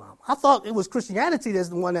to Islam. I thought it was Christianity that's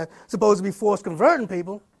the one that's supposed to be forced converting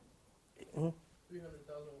people. 300,000,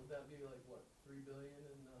 would that be like, what, 3 billion?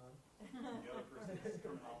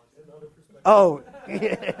 Oh,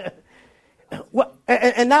 yeah. Well,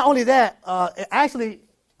 and not only that, actually,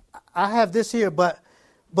 I have this here, but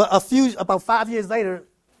about 5 years later,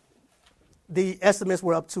 the estimates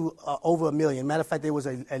were up to over 1 million. Matter of fact, there was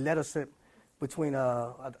a letter sent between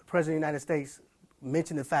the President of the United States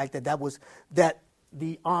mentioned the fact that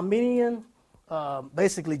the Armenian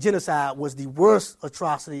basically genocide was the worst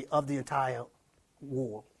atrocity of the entire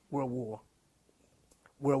war, World War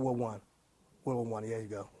I. There you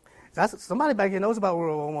go. Somebody back here knows about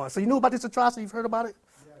World War I. So you knew about this atrocity? You've heard about it?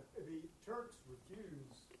 Yeah, the Turks refused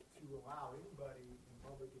to allow anybody in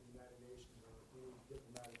public in the United Nations or any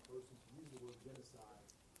diplomatic person to use the word genocide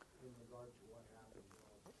in regard to what happened.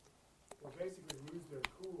 They basically lose their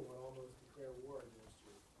cool and almost declare war against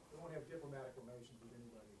you. They won't have diplomatic relations with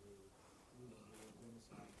anybody who uses the word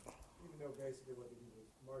genocide, even though basically what they do is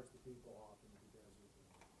march the people off into the desert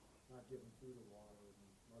and not give them food or water and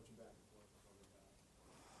marching back and forth and stuff like that.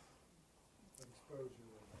 Exposure.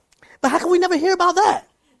 But how can we never hear about that?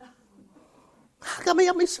 How can we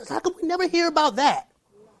never hear about that?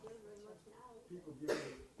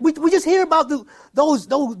 We just hear about those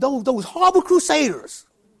horrible crusaders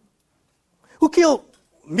who killed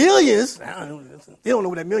millions. They don't know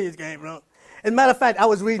where that millions came from. As a matter of fact, I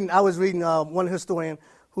was reading one historian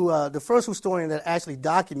who the first historian that actually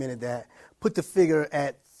documented that put the figure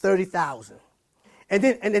at 30,000. And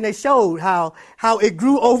then they showed how it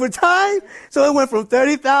grew over time. So it went from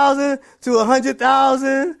 30,000 to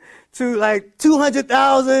 100,000 to like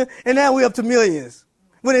 200,000, and now we're up to millions.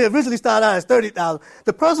 When it originally started out as 30,000.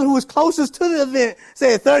 The person who was closest to the event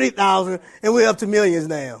said 30,000, and we're up to millions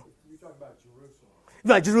now. You're talking about Jerusalem.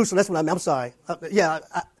 Right, Jerusalem, that's what I mean. I'm sorry.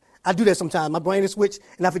 I do that sometimes. My brain is switched,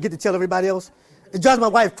 and I forget to tell everybody else. It drives my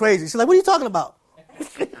wife crazy. She's like, what are you talking about?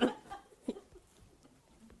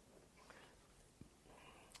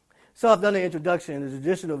 So I've done the introduction, the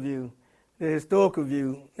traditional view, the historical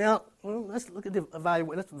view. Now, let's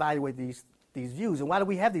evaluate these views. And why do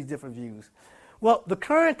we have these different views? Well, the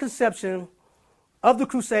current conception of the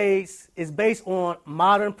Crusades is based on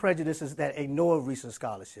modern prejudices that ignore recent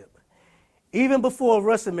scholarship. Even before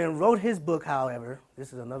Runciman wrote his book, however,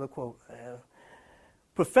 this is another quote,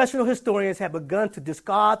 professional historians have begun to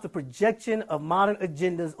discard the projection of modern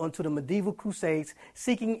agendas onto the medieval Crusades,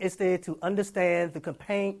 seeking instead to understand the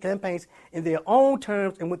campaigns in their own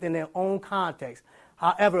terms and within their own context.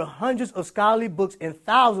 However, hundreds of scholarly books and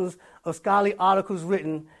thousands of scholarly articles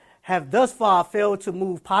written have thus far failed to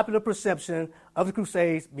move popular perception of the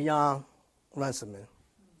Crusades beyond Runciman.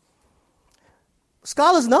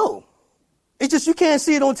 Scholars know. It's just you can't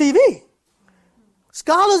see it on TV.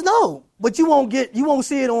 Scholars know, but you won't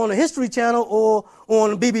see it on the History Channel or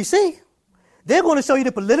on the BBC. They're going to show you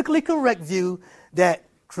the politically correct view that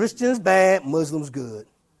Christians bad, Muslims good.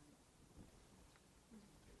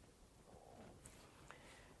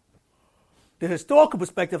 The historical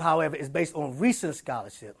perspective, however, is based on recent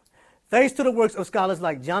scholarship. Thanks to the works of scholars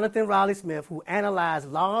like Jonathan Riley Smith, who analyzed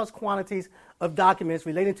large quantities of documents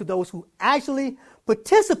relating to those who actually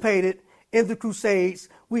participated in the Crusades,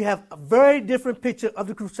 we have a very different picture of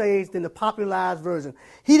the Crusades than the popularized version.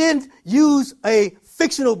 He didn't use a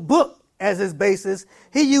fictional book as his basis.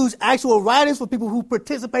 He used actual writings from people who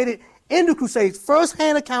participated in the Crusades,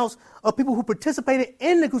 first-hand accounts of people who participated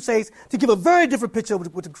in the Crusades to give a very different picture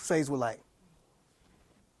of what the Crusades were like.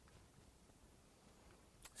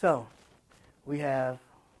 So, we have,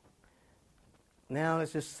 now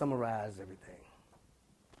let's just summarize everything.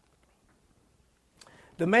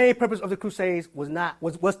 The main purpose of the Crusades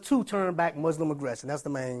was to turn back Muslim aggression. That's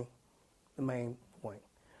the main point.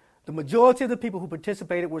 The majority of the people who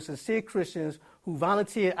participated were sincere Christians who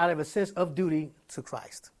volunteered out of a sense of duty to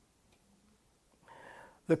Christ.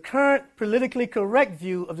 The current politically correct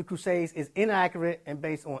view of the Crusades is inaccurate and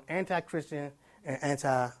based on anti-Christian and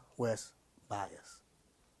anti-West bias.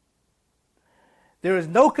 There is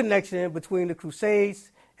no connection between the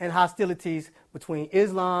Crusades and hostilities between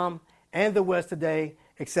Islam and the West today,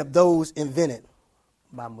 except those invented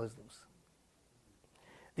by Muslims.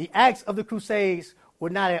 The acts of the Crusades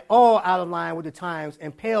were not at all out of line with the times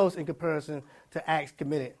and pales in comparison to acts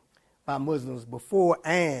committed by Muslims before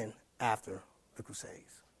and after the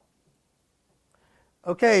Crusades.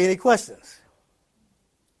 Okay, any questions?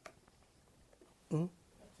 Two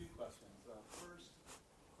questions. First,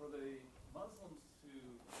 for the Muslims to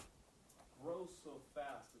grow so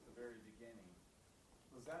fast at the very beginning,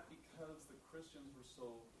 was that because the Christians were so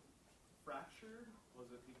fractured? Was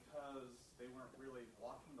it because they weren't really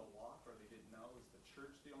walking the walk, or they didn't know? Was the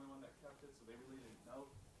church the only one that kept it, so they really didn't know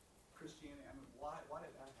Christianity? I mean, why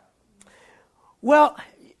did that happen? Well,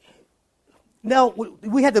 now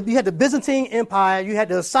you had the Byzantine Empire, you had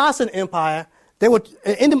the Sassanid Empire. They were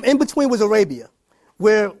in between was Arabia,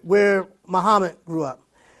 where Muhammad grew up.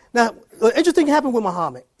 Now, an interesting thing happened with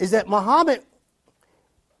Muhammad is that Muhammad,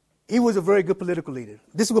 he was a very good political leader.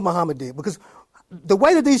 This is what Muhammad did, because the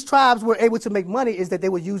way that these tribes were able to make money is that they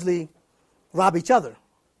would usually rob each other.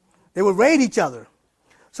 They would raid each other.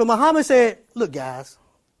 So Muhammad said, look, guys,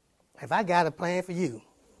 if I got a plan for you,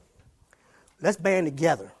 let's band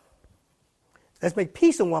together. Let's make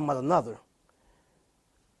peace with one another.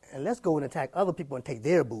 And let's go and attack other people and take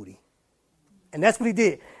their booty. And that's what he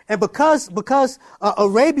did. And because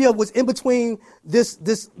Arabia was in between this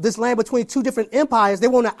land between two different empires, they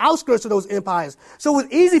were on the outskirts of those empires. So it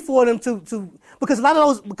was easy for them to because a lot of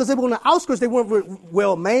those, because they were on the outskirts, they weren't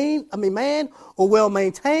manned or well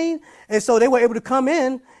maintained. And so they were able to come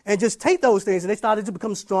in and just take those things, and they started to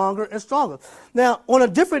become stronger and stronger. Now, on a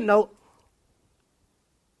different note,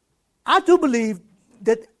 I do believe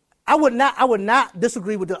that I would not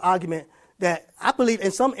disagree with the argument that I believe in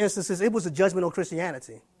some instances it was a judgment on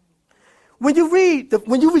Christianity. When you read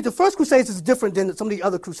the first Crusades is different than some of the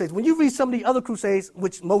other Crusades. When you read some of the other Crusades,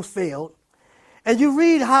 which most failed, and you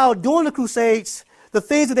read how during the Crusades, the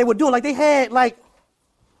things that they were doing, like they had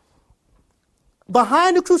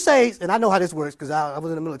behind the Crusades, and I know how this works because I was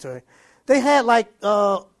in the military, they had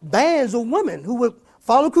bands of women who would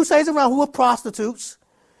follow the Crusades around, who were prostitutes,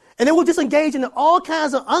 and they were just engaging in all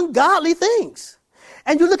kinds of ungodly things.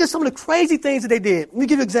 And you look at some of the crazy things that they did. Let me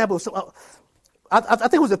give you an example. So, I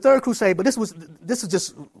think it was the Third Crusade, but this is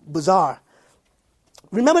just bizarre.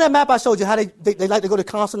 Remember that map I showed you, how they like to go to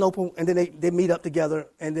Constantinople, and then they meet up together,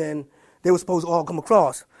 and then they were supposed to all come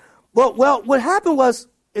across. Well, what happened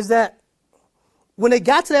is that when they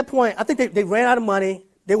got to that point, I think they ran out of money.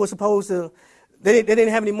 They were supposed to, they didn't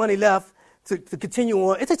have any money left to continue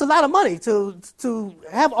on. It takes a lot of money to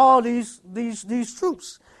have all these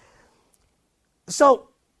troops. So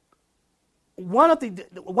one of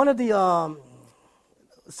the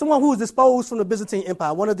someone who was disposed from the Byzantine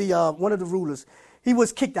Empire, one of the rulers, he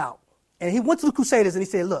was kicked out, and he went to the Crusaders and he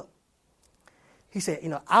said, "Look," he said,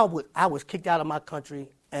 I was kicked out of my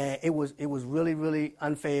country, and it was really, really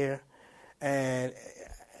unfair,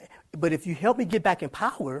 but if you help me get back in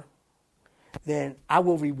power, then I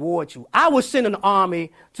will reward you. I will send an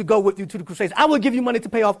army to go with you to the Crusades. I will give you money to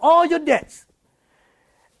pay off all your debts."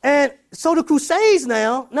 And so the Crusaders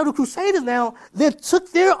now, they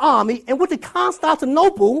took their army and went to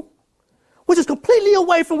Constantinople, which is completely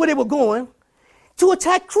away from where they were going, to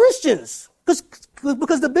attack Christians,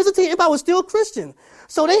 because the Byzantine Empire was still Christian.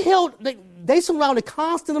 So they surrounded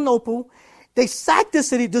Constantinople. They sacked the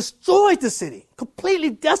city, destroyed the city, completely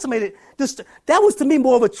decimated. That was, to me,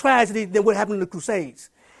 more of a tragedy than what happened in the Crusades.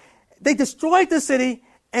 They destroyed the city,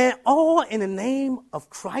 and all in the name of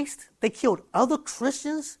Christ. They killed other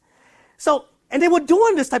Christians. So, and they were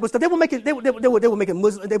doing this type of stuff. They were making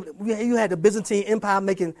Muslim. You had the Byzantine Empire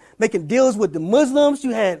making deals with the Muslims.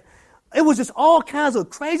 It was just all kinds of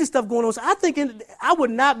crazy stuff going on. So I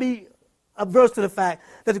would not be averse to the fact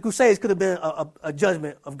that the Crusades could have been a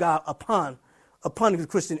judgment of God upon the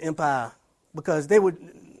Christian Empire, because they were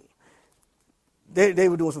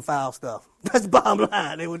doing some foul stuff. That's the bottom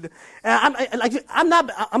line. They would.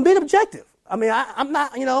 I'm being objective. I mean, I'm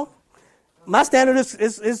not. My standard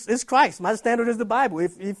is Christ. My standard is the Bible.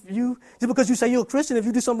 If you, just because you say you're a Christian, if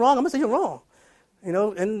you do something wrong, I'm gonna say you're wrong.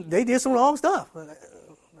 And they did some wrong stuff.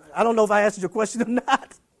 I don't know if I answered your question or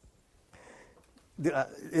not.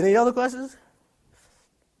 Any other questions?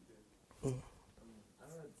 I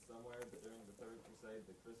don't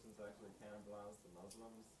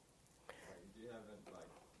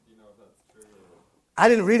know if that's true? I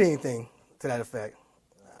didn't read anything to that effect.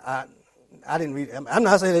 I didn't read. I'm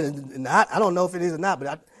not saying that it's not. I don't know if it is or not,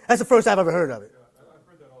 but that's the first I've ever heard of it. Yeah, I've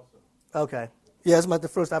heard that also. Okay. Yeah, it's about the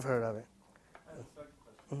first I've heard of it. I have a second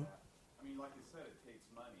question. I mean, like you said, it takes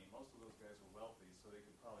money. Most of those guys were wealthy, so they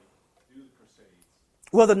could probably do the Crusades.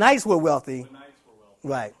 Well, the knights were wealthy. The knights were wealthy.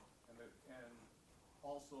 Right. And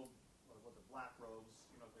also, what the black robes,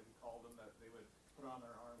 they called them, that they would put on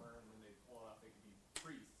their armor, and then they'd pull out, they could be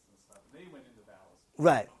priests and stuff. And they went into battles.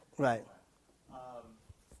 Right. Right.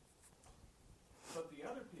 But the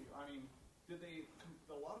other people, I mean,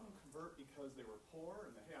 a lot of them convert because they were poor,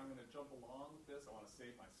 and hey, I'm going to jump along with this, I want to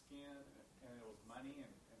save my skin, and it was money,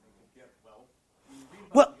 and they could get wealth. When you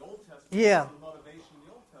read about the Old Testament, yeah. the motivation in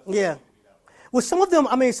the Old Testament Yeah. seemed to be that way. Well, some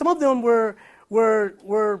of them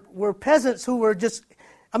were peasants who were just,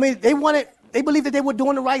 they believed that they were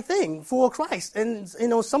doing the right thing for Christ. And,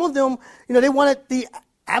 some of them, they wanted the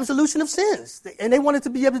absolution of sins. And they wanted to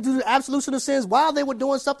be able to do the absolution of sins while they were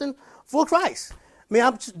doing something for Christ. I mean,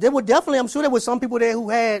 I'm sure there were some people there who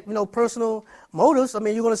had, personal motives. I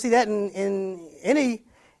mean, you're going to see that in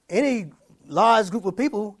any large group of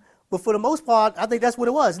people. But for the most part, I think that's what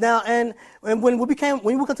it was. Now, and when we come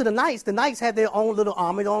to the Knights had their own little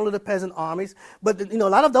army, their own little peasant armies. But a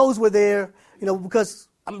lot of those were there, because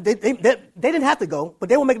they didn't have to go, but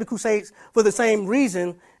they were making the Crusades for the same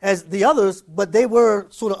reason as the others. But they were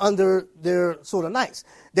sort of under their sort of knights.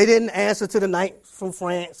 They didn't answer to the knights from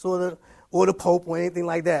France or the Pope or anything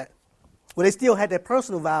like that. Well, they still had their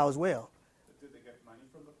personal vow as well. But did they get money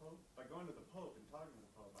from the Pope? By going to the Pope and talking to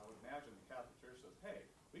the Pope, I would imagine the Catholic Church says, hey,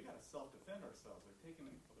 we got to self-defend ourselves.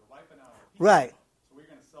 They're wiping out our people. Right. So we're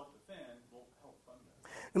going to self-defend. We'll help fund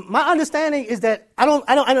that. My understanding is that I don't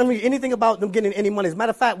read anything about them getting any money. As a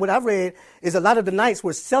matter of fact, what I've read is a lot of the knights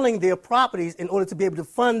were selling their properties in order to be able to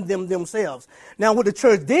fund them themselves. Now, what the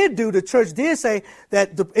church did say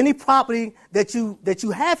that any property that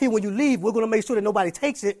you have here when you leave, we're going to make sure that nobody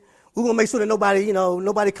takes it. We're going to make sure that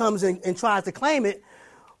nobody comes and tries to claim it.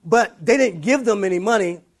 But they didn't give them any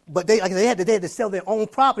money. But they had to sell their own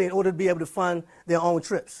property in order to be able to fund their own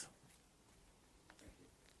trips.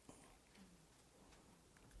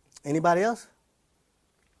 Anybody else?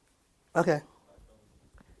 Okay.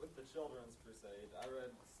 With the Children's Crusade, I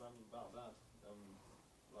read some about that.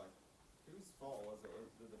 Whose fault was it?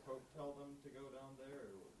 Did the Pope tell them to go down there,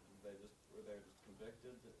 or were they just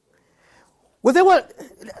convicted? Well, there were.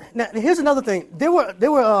 Now, here's another thing. There were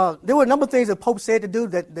a number of things the Pope said to do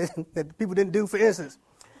that people didn't do. For instance,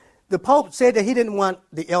 the Pope said that he didn't want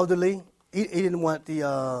the elderly. He didn't want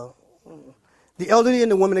the elderly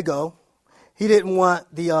and the women to go. He didn't want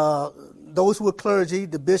those who were clergy,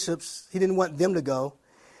 the bishops. He didn't want them to go,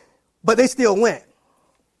 but they still went.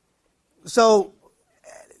 So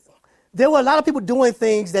there were a lot of people doing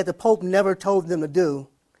things that the Pope never told them to do.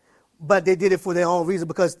 But they did it for their own reason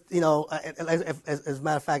because, as a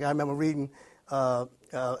matter of fact, I remember reading, I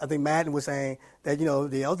think Madden was saying that,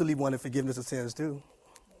 the elderly wanted forgiveness of sins too.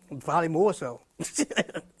 Probably more so.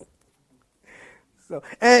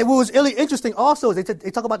 And what was really interesting also is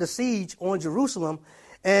they talk about the siege on Jerusalem,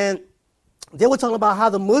 and they were talking about how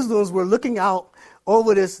the Muslims were looking out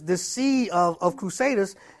over this sea of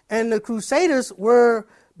crusaders, and the crusaders were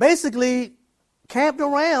basically camped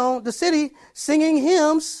around the city singing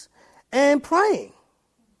hymns and praying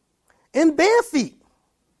in bare feet.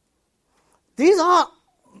 These are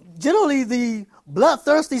generally the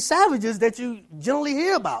bloodthirsty savages that you generally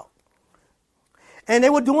hear about. And they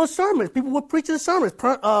were doing sermons. People were preaching sermons.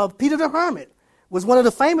 Peter the Hermit was one of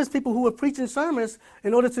the famous people who were preaching sermons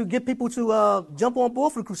in order to get people to jump on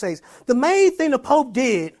board for the Crusades. The main thing the Pope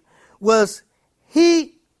did was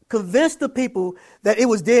he convinced the people that it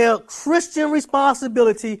was their Christian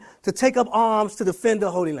responsibility to take up arms to defend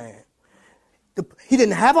the Holy Land. He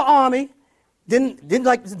didn't have an army,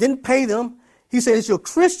 didn't pay them. He said it's your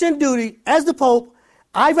Christian duty as the Pope.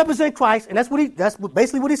 I represent Christ, and that's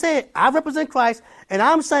basically what he said. I represent Christ, and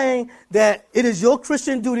I'm saying that it is your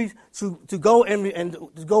Christian duty to go and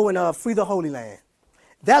free the Holy Land.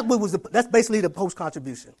 That's basically the Pope's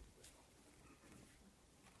contribution.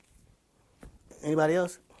 Anybody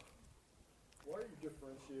else? Why are you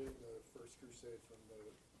differentiating the First Crusade from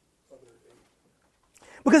the other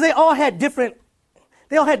 8? Because they all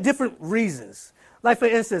had different reasons. Like, for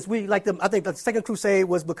instance, I think the Second Crusade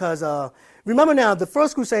was because, remember now, the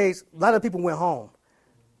First Crusades, a lot of people went home.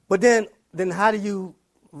 But then how do you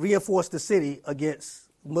reinforce the city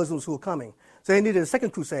against Muslims who are coming? So they needed a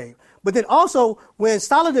Second Crusade. But then also, when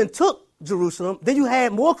Saladin took Jerusalem, then you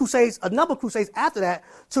had more crusades, a number of crusades after that,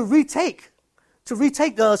 to retake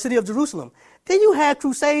the city of Jerusalem. Then you had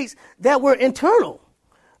crusades that were internal.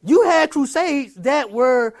 You had crusades that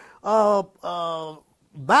were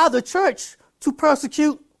by the church to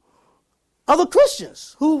persecute other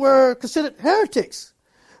Christians who were considered heretics.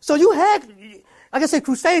 So you had, like I said,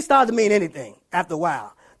 crusades started to mean anything after a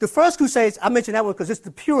while. The first crusades, I mentioned that one because it's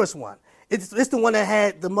the purest one. It's the one that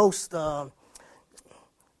had the most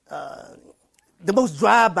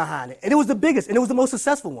drive behind it. And it was the biggest, and it was the most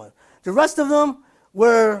successful one. The rest of them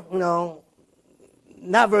were,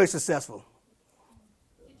 not very successful.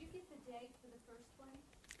 Did you get the date for the first one?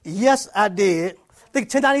 Yes, I did. I think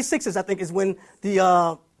 1096 is when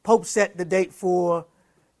the Pope set the date for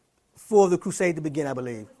the crusade to begin, I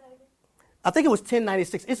believe. I think it was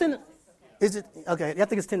 1096. Is it? Okay, I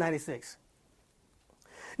think it's 1096.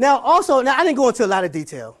 Now, also, I didn't go into a lot of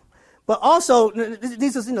detail, but also,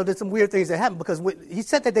 these are, there's some weird things that happened because he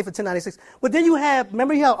set that date for 1096. But then you have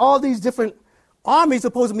all these different armies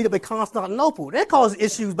supposed to meet up at Constantinople. That caused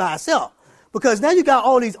issues by itself because now you got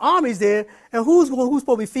all these armies there, and who's supposed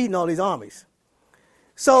to be feeding all these armies?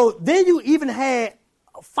 So then you even had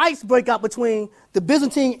fights break out between the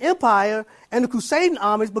Byzantine Empire and the Crusading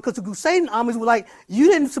armies because the Crusading armies were like, you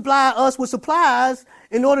didn't supply us with supplies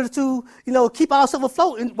in order to, keep ourselves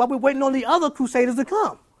afloat while we're waiting on the other Crusaders to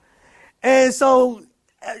come. And so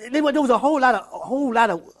there was a whole lot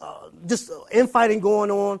of just infighting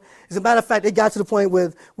going on. As a matter of fact, it got to the point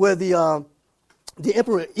where the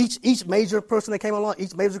emperor, each major person that came along,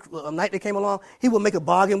 each major knight that came along, he would make a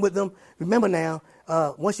bargain with them. Remember now,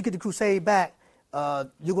 once you get the crusade back,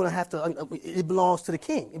 you're going to have to. It belongs to the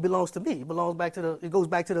king. It belongs to me. It goes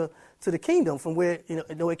back to the kingdom from where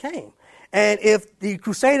it came. And if the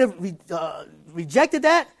crusader rejected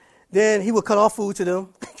that, then he would cut off food to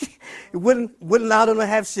them. He wouldn't allow them to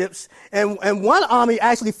have ships. And one army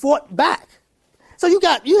actually fought back. So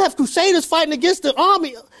you have crusaders fighting against the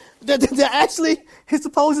army that actually is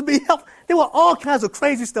supposed to be helped. There were all kinds of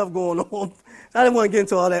crazy stuff going on. I didn't want to get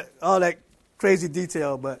into all that crazy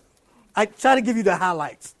detail, but I try to give you the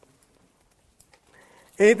highlights.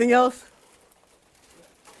 Anything else?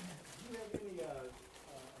 Do you have any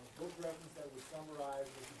book reference that would summarize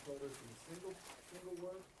what you told us in a single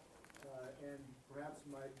word? And perhaps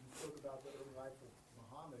you spoke about the early life of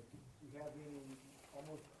Muhammad. Do you have any,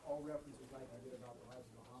 almost all references like I did about the life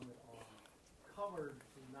of Muhammad are colored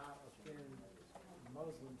to not offend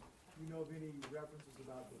Muslims? Do you know of any references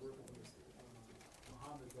about the work of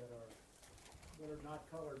Muhammad that are not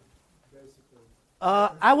colored, basically?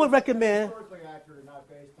 I would recommend. Historically accurate and not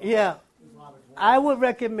based on Islamic law. I would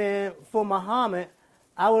recommend for Muhammad.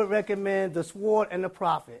 I would recommend The Sword and the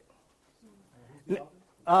Prophet.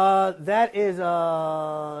 That is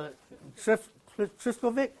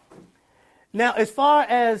Triskovic. Now, as far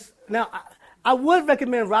as I would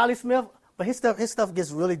recommend Riley Smith, but his stuff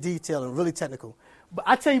gets really detailed and really technical. But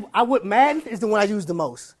I tell you, Madden is the one I use the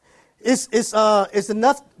most. It's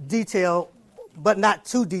enough detail, but not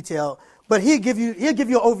too detailed. But he'll give you an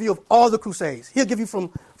overview of all the Crusades. He'll give you from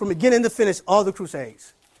beginning to finish all the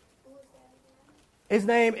Crusades. His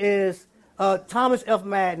name is Thomas F.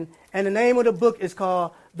 Madden, and the name of the book is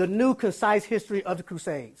called The New Concise History of the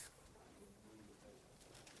Crusades.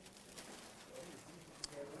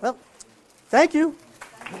 Well, thank you.